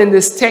forward in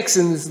this text,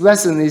 in this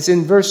lesson, it's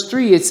in verse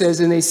 3, it says,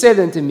 "And they said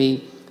unto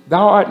me,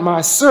 Thou art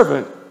my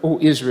servant, O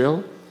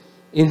Israel,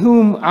 in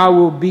whom I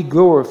will be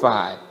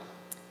glorified.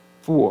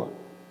 4.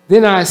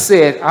 Then I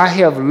said, I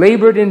have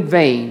labored in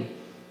vain.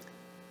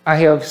 I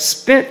have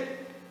spent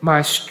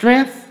my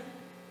strength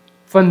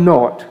for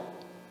naught."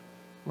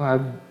 Well,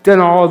 I've done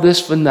all this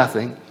for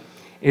nothing.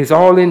 It's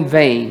all in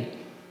vain.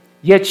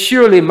 "Yet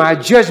surely my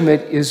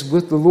judgment is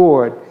with the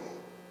Lord,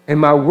 and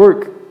my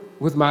work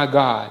with my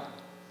God."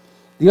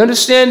 The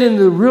understanding,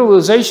 the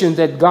realization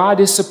that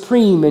God is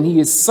supreme and he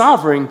is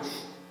sovereign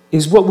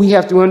is what we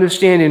have to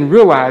understand and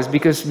realize,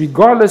 because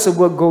regardless of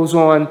what goes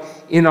on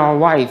in our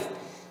life,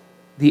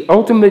 the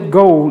ultimate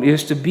goal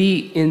is to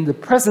be in the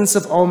presence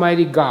of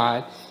Almighty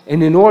God.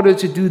 And in order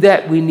to do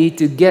that, we need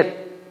to get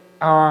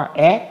our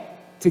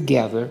act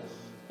together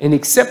and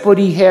accept what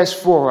he has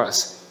for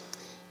us.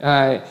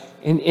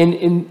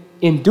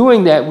 In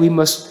doing that, we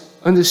must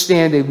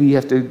understand that we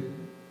have to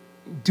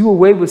do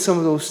away with some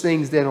of those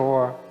things that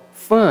are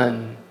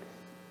fun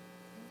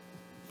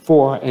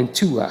for and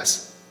to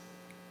us.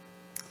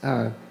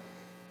 Are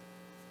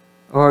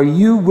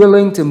you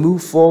willing to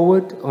move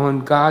forward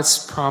on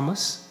God's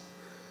promise,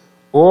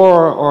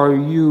 or are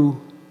you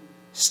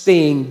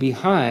staying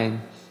behind,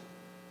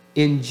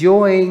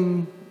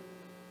 enjoying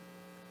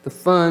the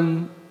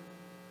fun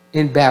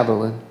in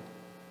Babylon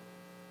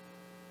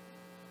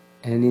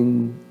and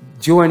in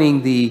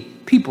joining the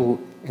people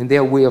and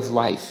their way of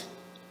life?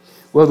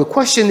 Well, the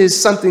question is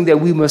something that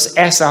we must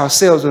ask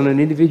ourselves on an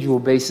individual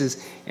basis,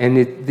 and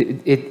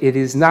it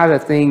is not a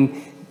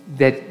thing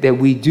that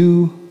we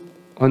do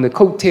on the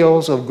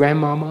coattails of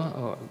grandmama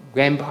or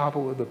grandpapa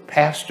or the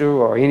pastor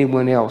or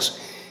anyone else.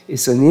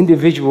 It's an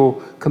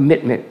individual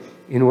commitment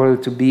in order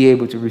to be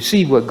able to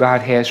receive what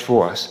God has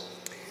for us.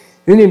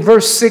 Then in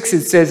verse 6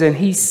 it says, "And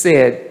he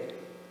said,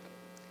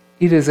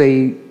 It is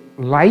a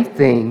light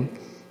thing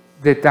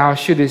that thou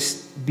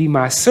shouldest be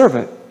my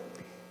servant,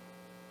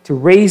 to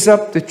raise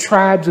up the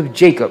tribes of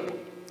Jacob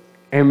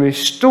and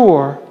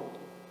restore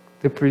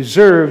the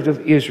preserved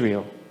of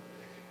Israel.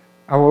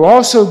 I will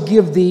also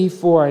give thee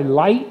for a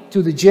light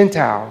to the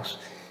Gentiles,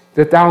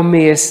 that thou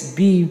mayest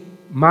be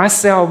my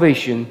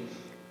salvation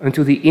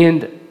unto the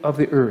end of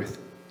the earth."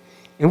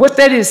 And what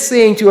that is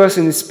saying to us,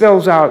 and it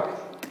spells out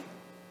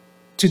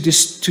to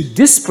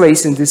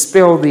displace and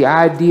dispel the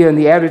idea and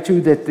the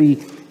attitude that the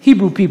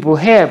Hebrew people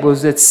had,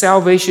 was that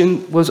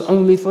salvation was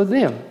only for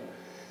them.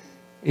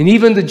 And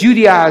even the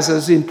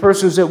Judaizers, in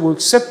persons that were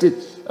accepted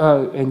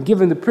and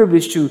given the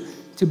privilege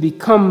to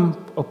become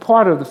a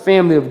part of the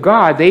family of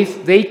God,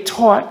 they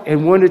taught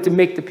and wanted to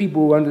make the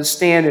people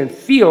understand and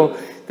feel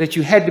that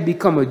you had to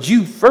become a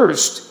Jew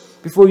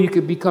first before you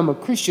could become a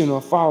Christian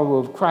or follower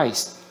of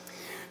Christ.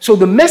 So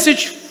the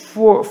message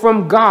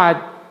from God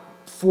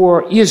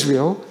for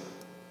Israel,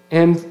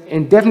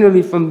 and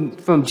definitely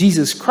from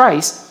Jesus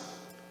Christ,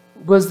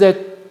 was that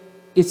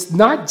it's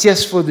not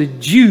just for the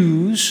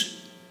Jews,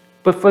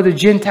 but for the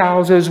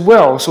Gentiles as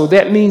well. So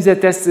that means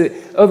that that's the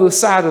other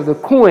side of the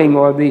coin,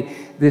 or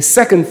the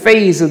second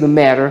phase of the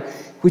matter,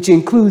 which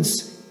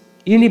includes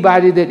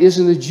anybody that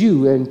isn't a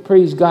Jew. And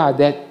praise God,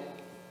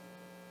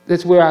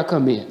 that's where I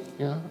come in.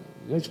 You know?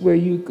 That's where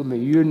you come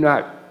in.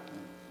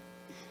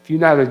 If you're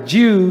not a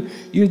Jew,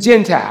 you're a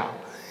Gentile.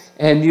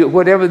 And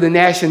whatever the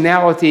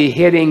nationality,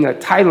 heading, or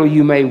title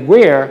you may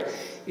wear,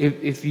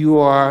 if you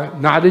are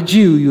not a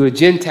Jew, you're a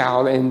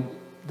Gentile. And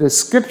the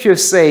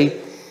scriptures say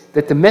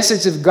that the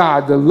message of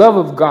God, the love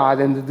of God,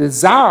 and the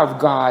desire of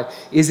God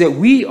is that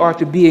we are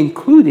to be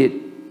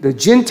included the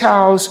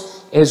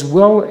Gentiles as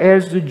well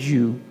as the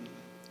Jew,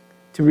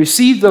 to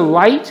receive the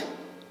light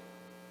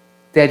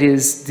that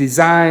is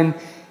designed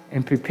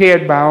and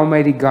prepared by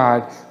Almighty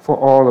God for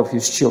all of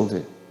his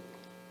children.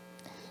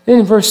 Then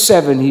in verse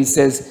 7, he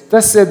says,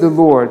 "Thus said the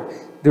Lord,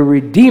 the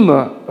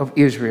Redeemer of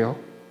Israel,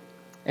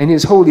 and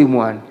his Holy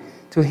One,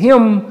 to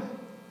him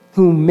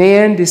whom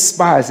man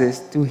despises,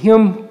 to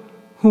him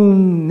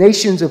whom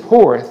nations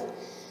abhorreth,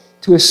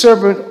 to a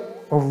servant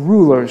of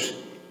rulers,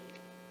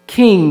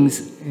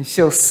 kings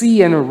shall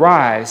see and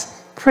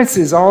arise,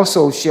 princes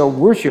also shall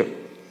worship,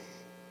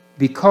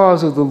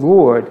 because of the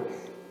Lord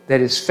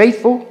that is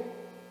faithful,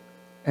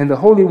 and the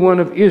Holy One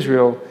of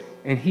Israel,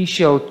 and he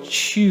shall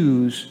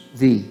choose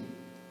thee."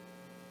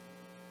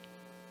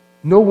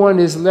 No one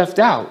is left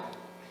out.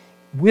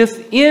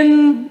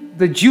 Within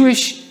the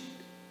Jewish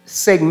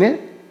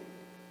segment,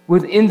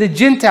 within the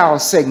Gentile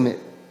segment,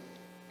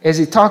 as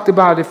he talked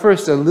about at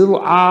first, the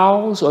little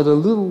owls or the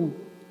little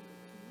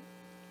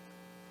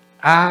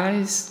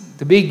I's,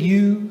 the big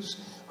U's,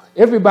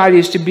 everybody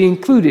is to be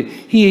included.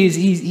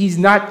 He's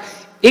not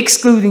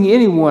excluding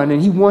anyone, and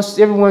he wants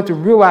everyone to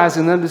realize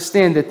and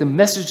understand that the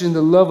message and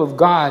the love of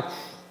God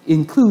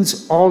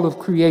includes all of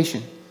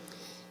creation.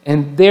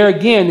 And there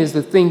again is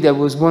the thing that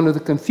was one of the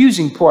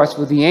confusing parts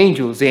with the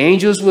angels. The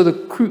angels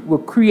were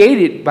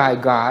created by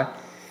God,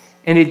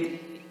 and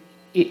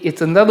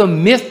it's another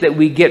myth that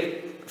we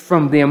get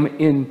from them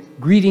in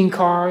greeting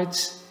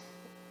cards.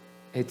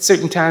 At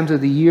certain times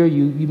of the year,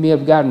 you may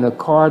have gotten a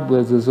card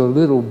where there's a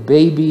little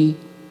baby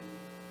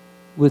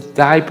with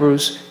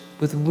diapers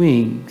with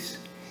wings.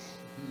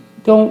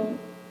 Don't.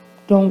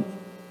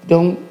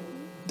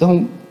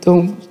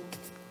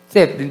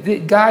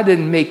 God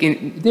didn't make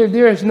any,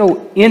 there is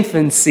no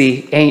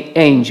infancy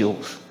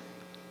angels.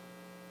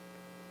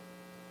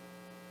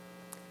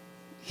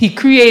 He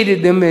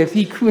created them.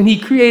 When he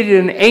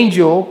created an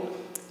angel,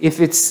 if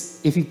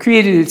he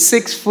created it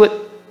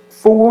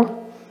 6'4",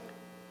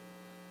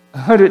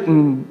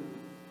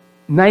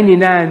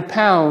 199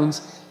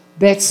 pounds,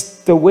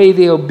 that's the way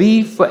they'll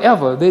be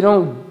forever.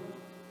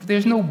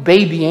 There's no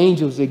baby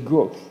angels that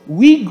grow up.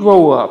 We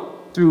grow up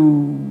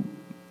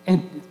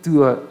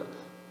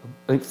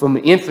from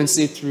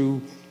infancy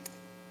through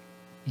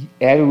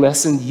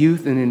adolescent,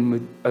 youth, and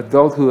in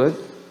adulthood.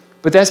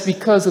 But that's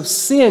because of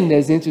sin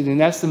that's entered, and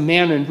that's the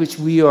manner in which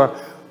we are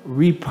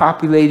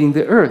repopulating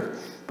the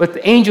earth. But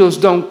the angels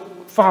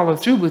don't follow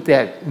through with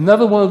that.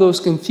 Another one of those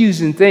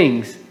confusing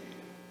things,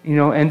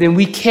 and then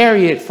we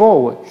carry it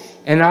forward.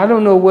 And I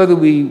don't know whether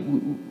we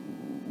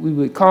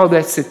would call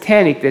that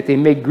satanic, that they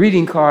make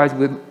greeting cards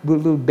with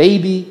little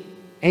baby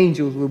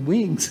angels with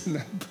wings,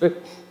 but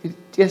it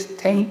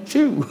just ain't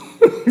true.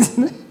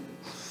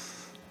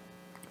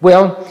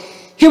 Well,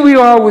 here we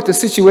are with the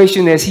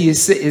situation as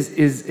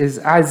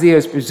Isaiah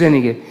is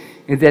presenting it,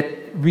 and that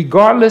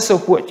regardless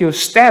of what your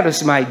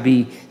status might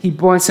be, he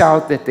points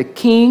out that the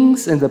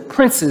kings and the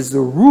princes, the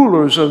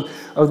rulers of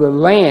the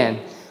land,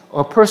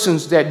 are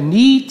persons that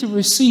need to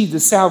receive the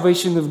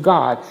salvation of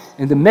God,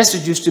 and the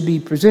messages to be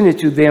presented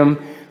to them,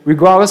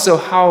 regardless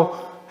of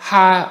how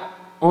high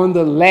on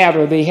the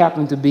ladder they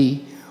happen to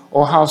be,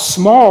 or how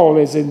small,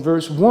 as in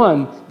verse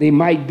 1, they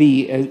might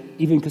be,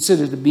 even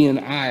considered to be an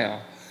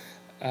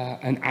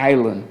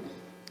island.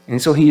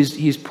 And so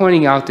he's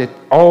pointing out that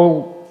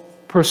all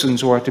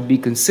persons are to be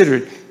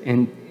considered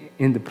in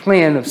the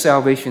plan of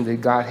salvation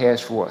that God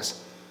has for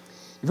us.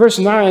 Verse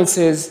 9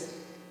 says,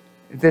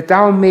 that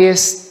thou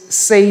mayest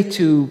say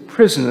to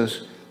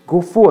prisoners,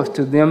 go forth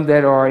to them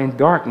that are in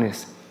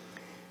darkness,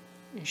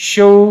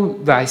 show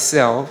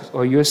thyself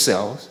or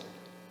yourselves,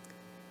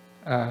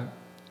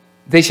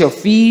 they shall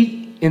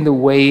feed in the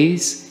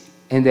ways,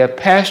 and their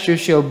pasture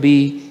shall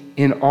be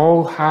in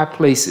all high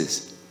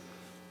places.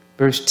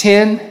 Verse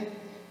 10,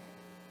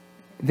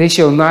 they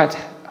shall not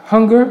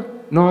hunger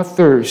nor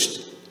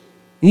thirst,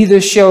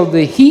 neither shall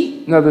the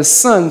heat nor the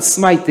sun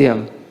smite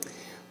them.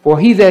 For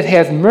he that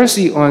hath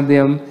mercy on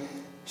them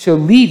shall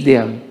lead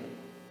them,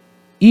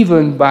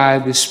 even by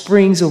the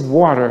springs of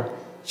water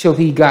shall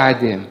he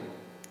guide them.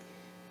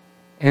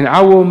 And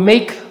I will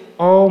make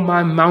all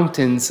my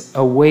mountains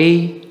a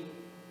way,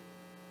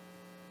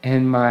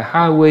 and my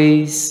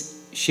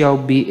highways shall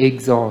be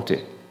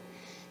exalted.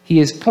 He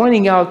is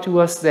pointing out to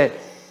us that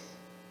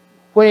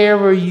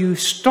wherever you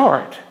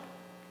start,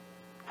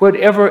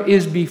 whatever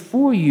is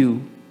before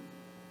you,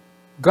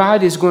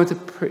 God is going to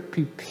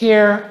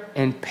prepare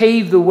and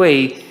pave the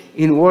way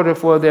in order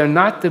for there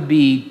not to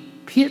be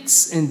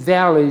pits and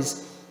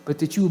valleys, but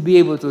that you will be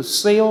able to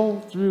sail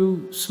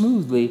through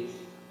smoothly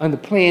on the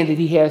plan that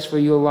he has for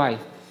your life.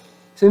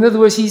 So in other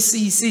words, he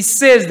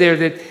says there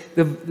that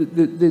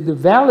the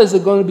valleys are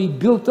going to be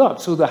built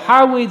up. So the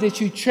highway that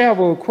you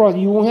travel across,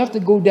 you won't have to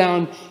go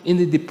down in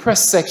the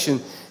depressed section,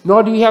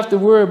 nor do you have to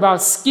worry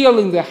about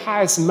scaling the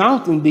highest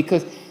mountain,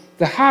 because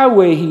the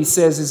highway, he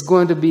says, is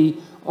going to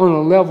be on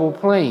a level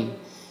plane.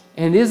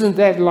 And isn't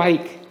that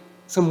like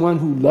someone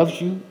who loves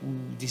you, who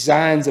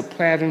designs a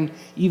pattern,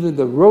 even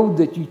the road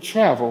that you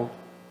travel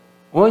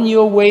on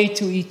your way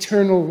to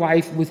eternal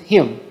life with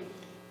him?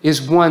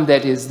 is one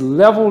that is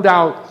leveled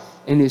out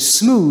and is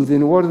smooth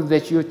in order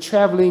that your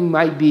traveling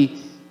might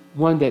be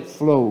one that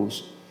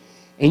flows.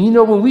 And you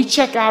know, when we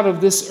check out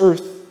of this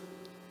earth,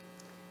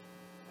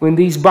 when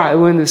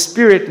the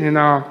spirit and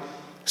our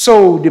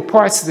soul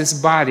departs this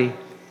body,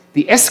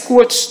 the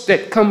escorts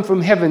that come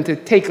from heaven to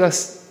take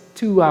us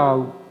to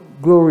our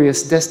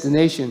glorious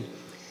destination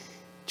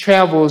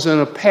travels on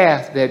a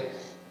path that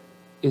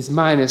is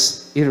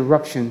minus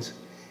interruptions.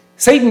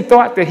 Satan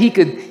thought that he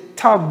could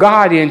talk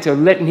God into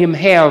letting him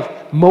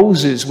have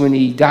Moses when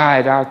he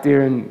died out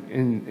there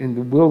in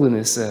the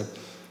wilderness.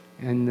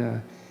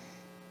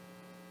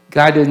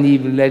 God doesn't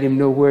even let him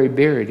know where he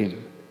buried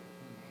him.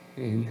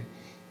 And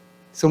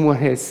someone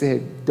has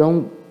said,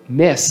 don't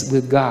mess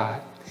with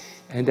God.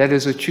 And that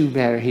is a true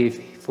matter.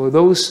 For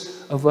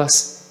those of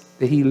us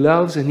that he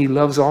loves, and he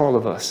loves all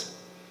of us,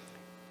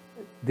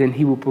 then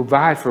he will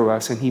provide for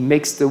us, and he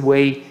makes the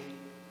way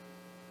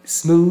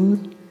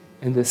smooth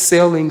and the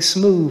sailing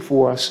smooth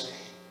for us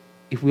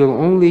if we'll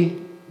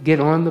only get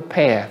on the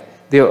path.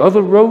 There are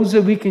other roads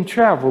that we can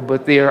travel,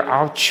 but they are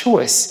our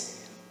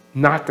choice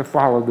not to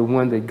follow the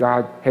one that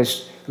God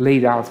has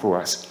laid out for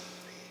us.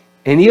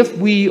 And if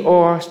we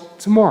are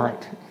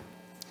smart,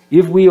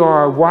 if we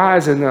are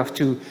wise enough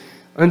to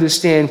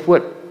understand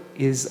what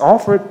is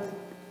offered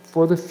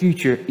for the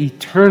future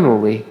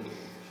eternally,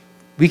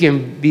 we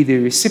can be the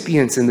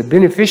recipients and the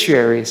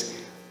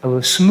beneficiaries of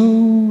a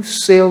smooth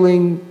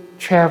sailing,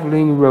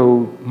 traveling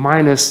road,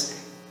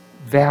 minus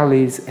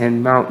valleys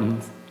and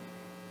mountains,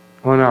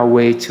 on our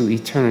way to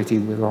eternity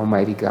with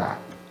Almighty God.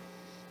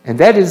 And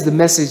that is the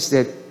message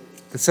that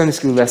the Sunday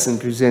school lesson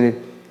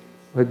presented,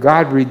 where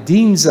God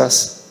redeems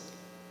us,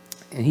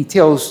 and he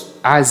tells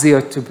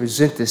Isaiah to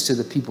present this to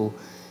the people.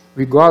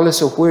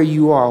 Regardless of where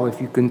you are, if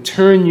you can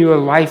turn your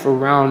life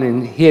around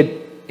and head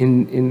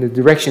in the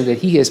direction that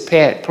he has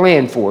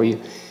planned for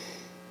you,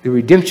 the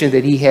redemption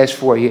that he has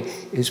for you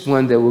is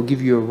one that will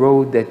give you a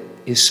road that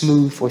is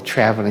smooth for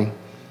traveling,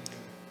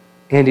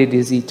 and it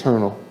is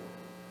eternal.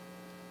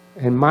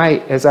 And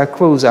as I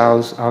close,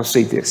 I'll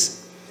say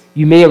this.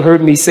 You may have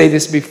heard me say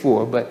this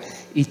before, but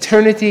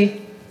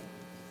eternity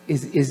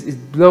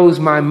it blows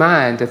my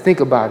mind to think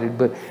about it.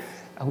 But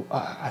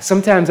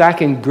sometimes I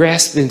can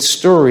grasp in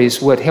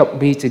stories what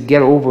helped me to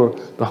get over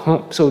the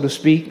hump, so to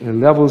speak, and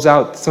levels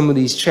out some of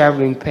these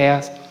traveling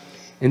paths.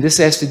 And this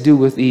has to do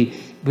with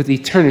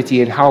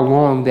eternity and how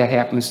long that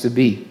happens to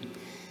be.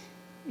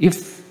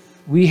 If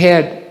we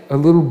had a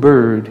little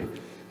bird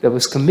that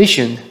was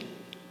commissioned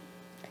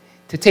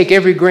to take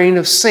every grain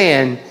of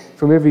sand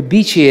from every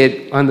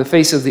beachhead on the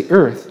face of the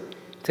earth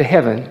to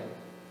heaven,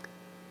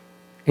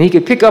 and he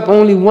could pick up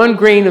only one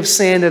grain of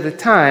sand at a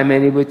time,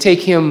 and it would take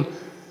him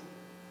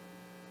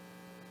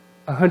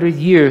 100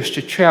 years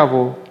to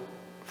travel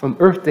from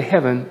earth to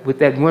heaven with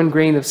that one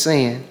grain of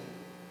sand,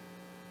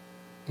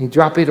 and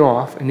drop it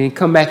off and then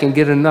come back and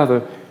get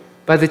another.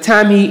 By the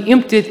time he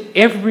emptied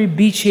every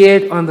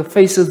beachhead on the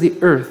face of the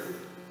earth,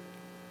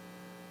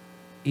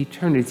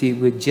 eternity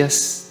would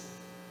just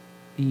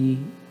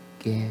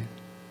begin.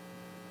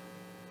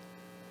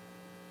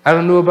 I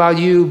don't know about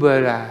you,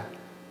 but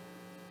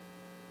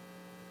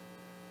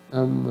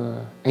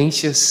I'm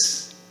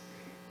anxious,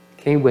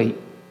 can't wait.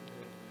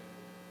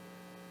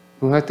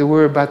 We don't have to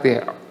worry about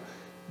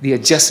the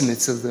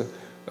adjustments of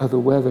the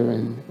weather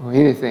or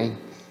anything.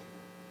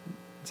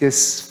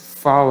 Just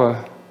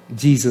follow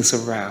Jesus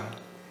around.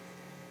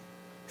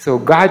 So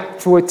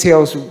God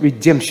foretells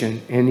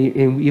redemption, and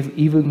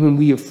even when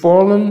we have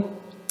fallen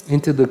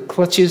into the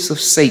clutches of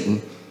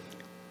Satan,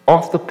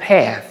 off the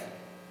path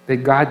that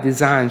God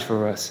designs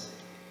for us,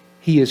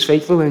 he is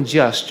faithful and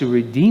just to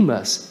redeem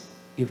us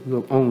if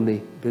we'll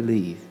only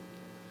believe.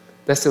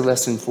 That's the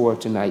lesson for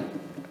tonight.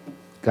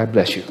 God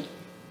bless you.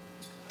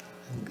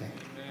 Okay.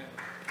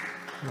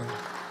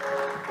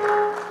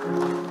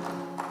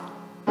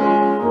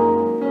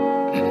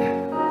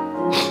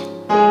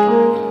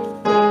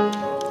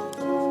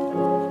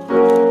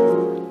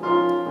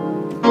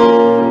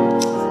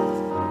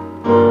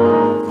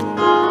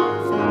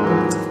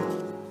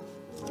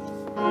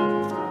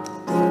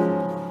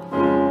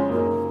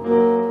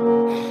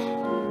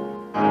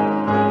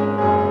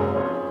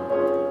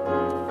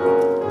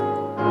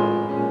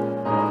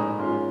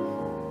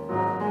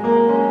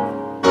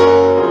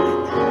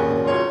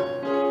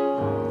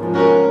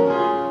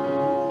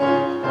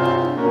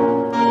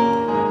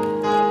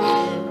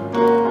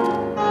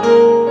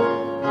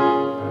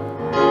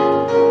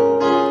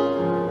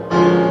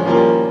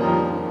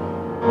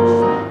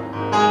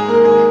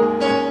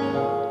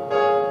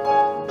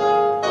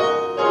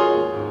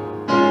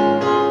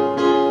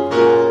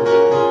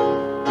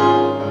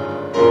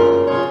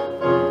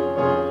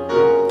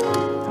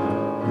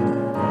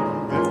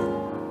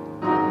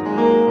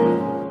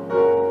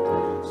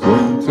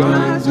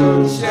 Sometimes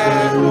those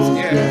shadows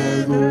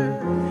gather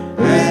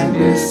and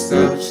mists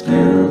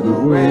obscure the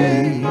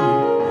way.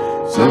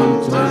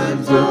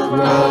 Sometimes the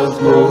clouds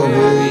grow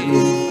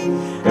heavy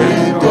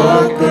and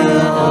darken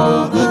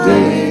all the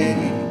day.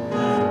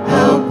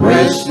 How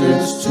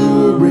precious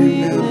to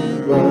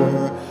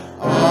remember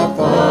our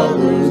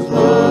Father's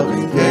love.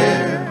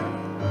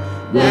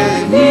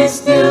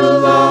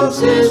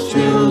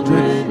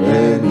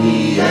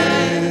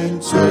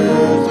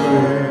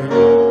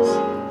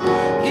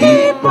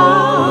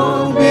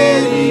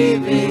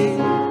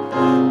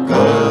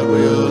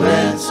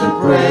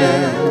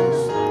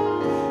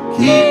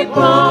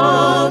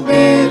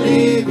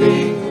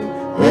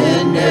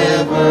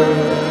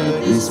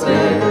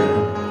 despair.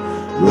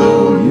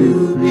 Though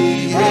you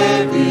be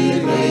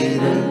heavy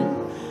laden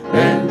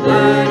and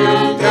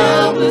burdened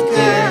down with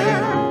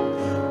care,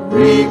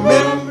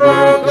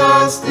 remember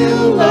God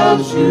still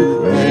loves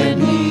you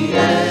and He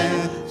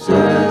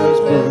answers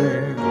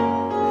prayer.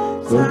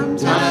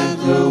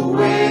 Sometimes the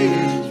way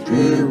is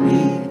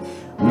dreary,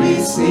 we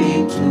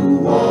seem to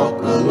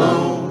walk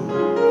alone,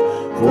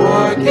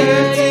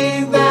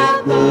 forgetting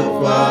that the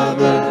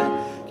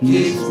Father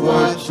keeps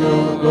watch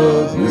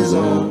over His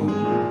own.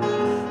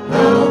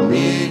 How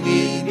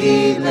many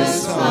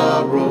needless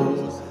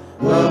sorrows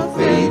the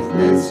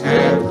faithless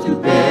have to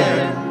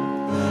bear,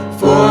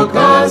 for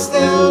God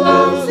still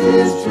loves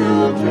His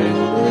children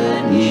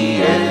and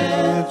He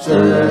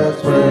answers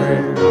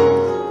prayer.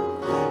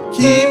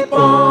 Keep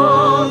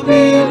on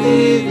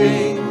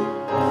believing,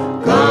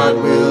 God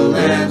will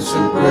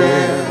answer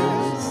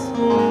prayers.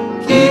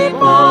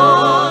 Keep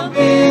on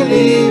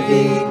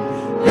believing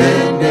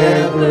and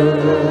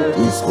never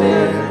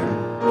despair.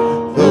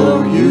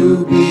 Though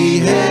you be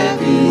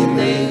heavy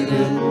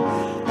laden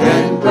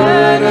and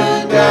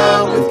burdened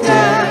down with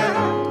care,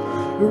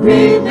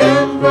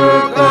 remember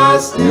God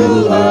still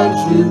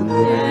loves you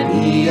and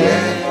He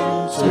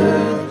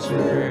answers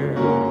prayers.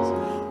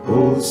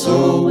 Oh,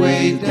 so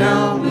weighed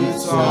down with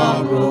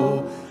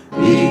sorrow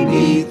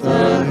beneath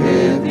a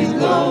heavy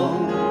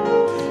load,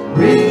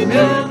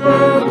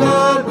 remember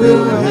God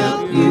will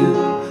help you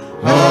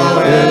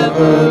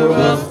however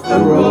rough the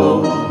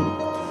road.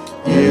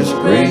 His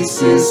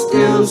grace is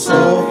still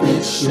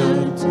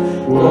sufficient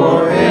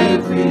for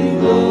every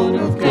load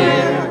of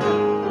care.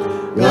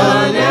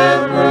 God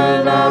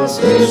ever loves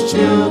His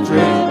children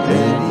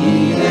and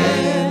He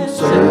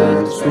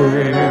answers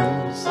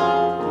prayers.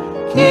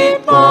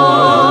 Keep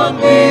on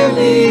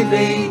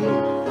believing,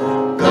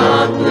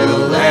 God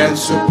will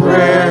answer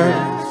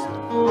prayers.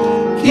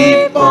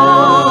 Keep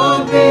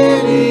on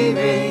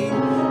believing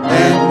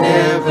and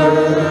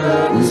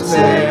never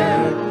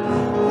despair.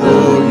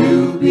 Though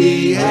you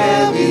be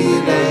heavy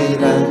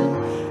laden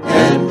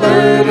and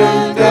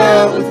burdened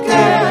down with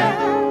care,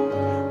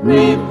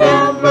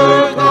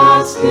 remember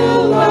God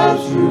still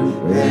loves you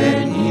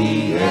and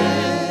He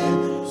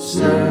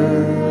answers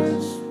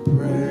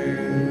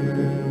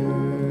prayer.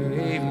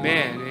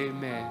 Amen.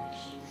 Amen.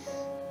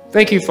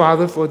 Thank you,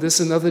 Father, for this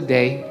another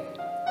day.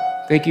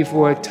 Thank you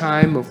for a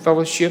time of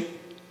fellowship,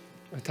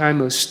 a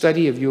time of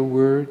study of your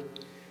word,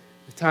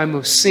 a time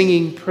of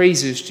singing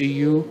praises to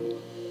you,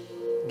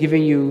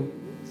 giving you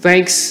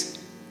thanks,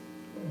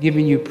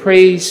 giving you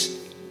praise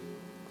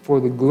for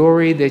the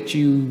glory that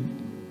you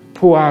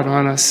pour out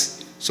on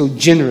us so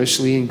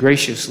generously and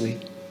graciously.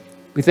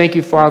 We thank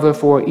you, Father,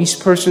 for each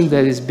person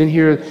that has been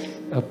here,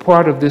 a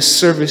part of this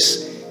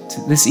service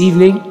this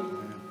evening.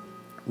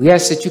 We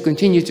ask that you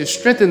continue to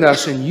strengthen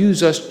us and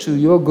use us to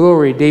your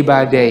glory day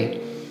by day.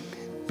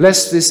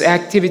 Bless this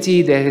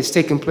activity that has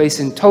taken place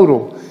in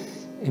total,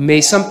 and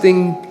may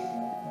something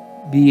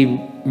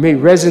may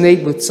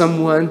resonate with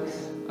someone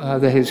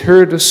that has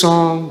heard the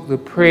song, the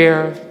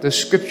prayer, the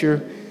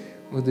scripture,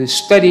 or the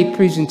study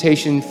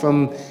presentation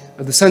from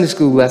the Sunday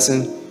school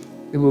lesson.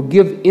 It will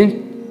give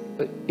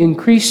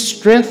increased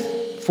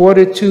strength,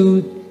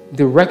 fortitude,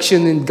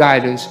 direction, and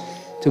guidance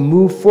to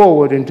move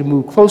forward and to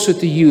move closer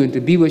to you and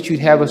to be what you'd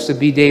have us to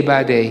be day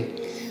by day.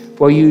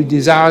 For you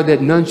desire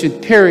that none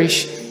should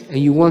perish, and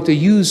you want to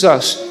use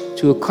us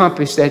to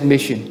accomplish that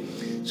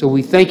mission. So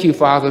we thank you,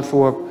 Father,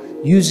 for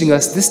using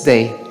us this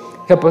day.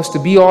 Help us to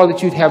be all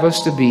that you'd have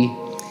us to be.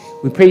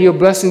 We pray your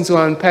blessings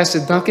on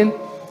Pastor Duncan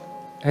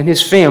and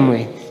his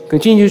family.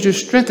 Continue to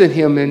strengthen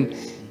him and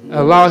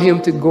allow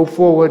him to go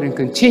forward and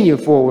continue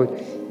forward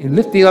in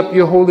lifting up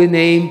your holy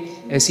name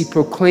as he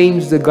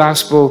proclaims the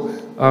gospel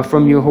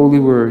from your holy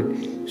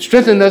word.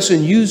 Strengthen us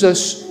and use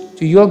us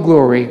to your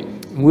glory,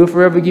 and we'll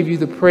forever give you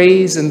the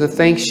praise, and the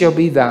thanks shall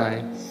be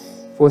thine.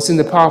 For it's in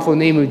the powerful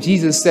name of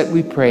Jesus that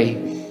we pray.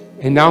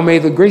 And now may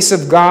the grace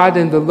of God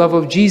and the love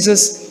of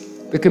Jesus,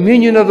 the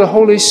communion of the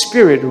Holy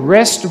Spirit,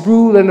 rest,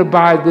 rule, and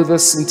abide with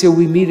us until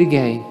we meet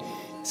again.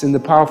 It's in the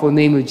powerful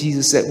name of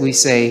Jesus that we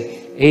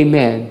say,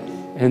 amen.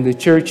 And the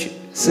church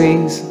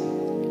sings,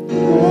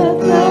 Let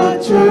the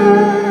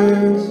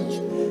church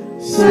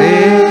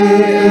say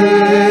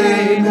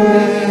amen.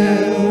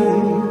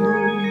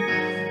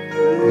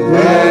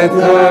 Let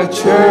the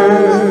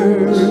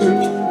church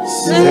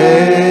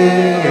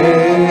say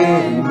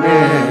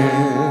amen.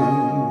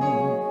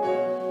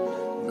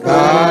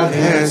 God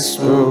has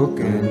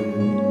spoken.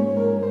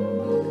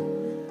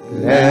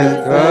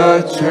 Let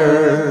the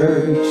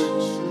church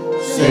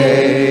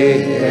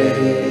say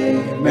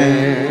amen.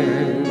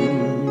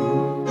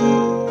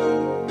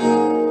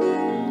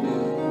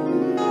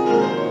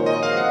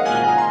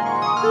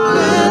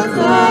 Let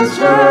the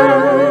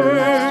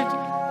church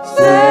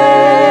say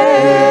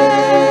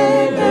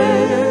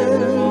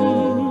amen.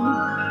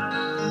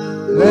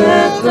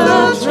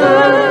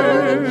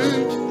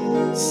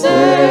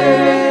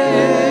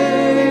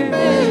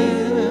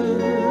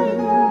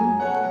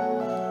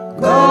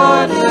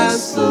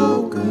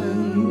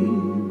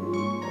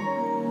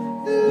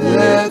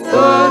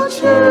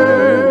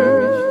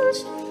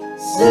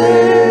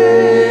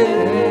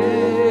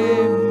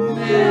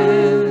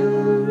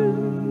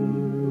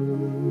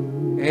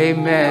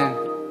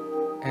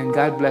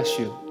 bless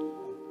you.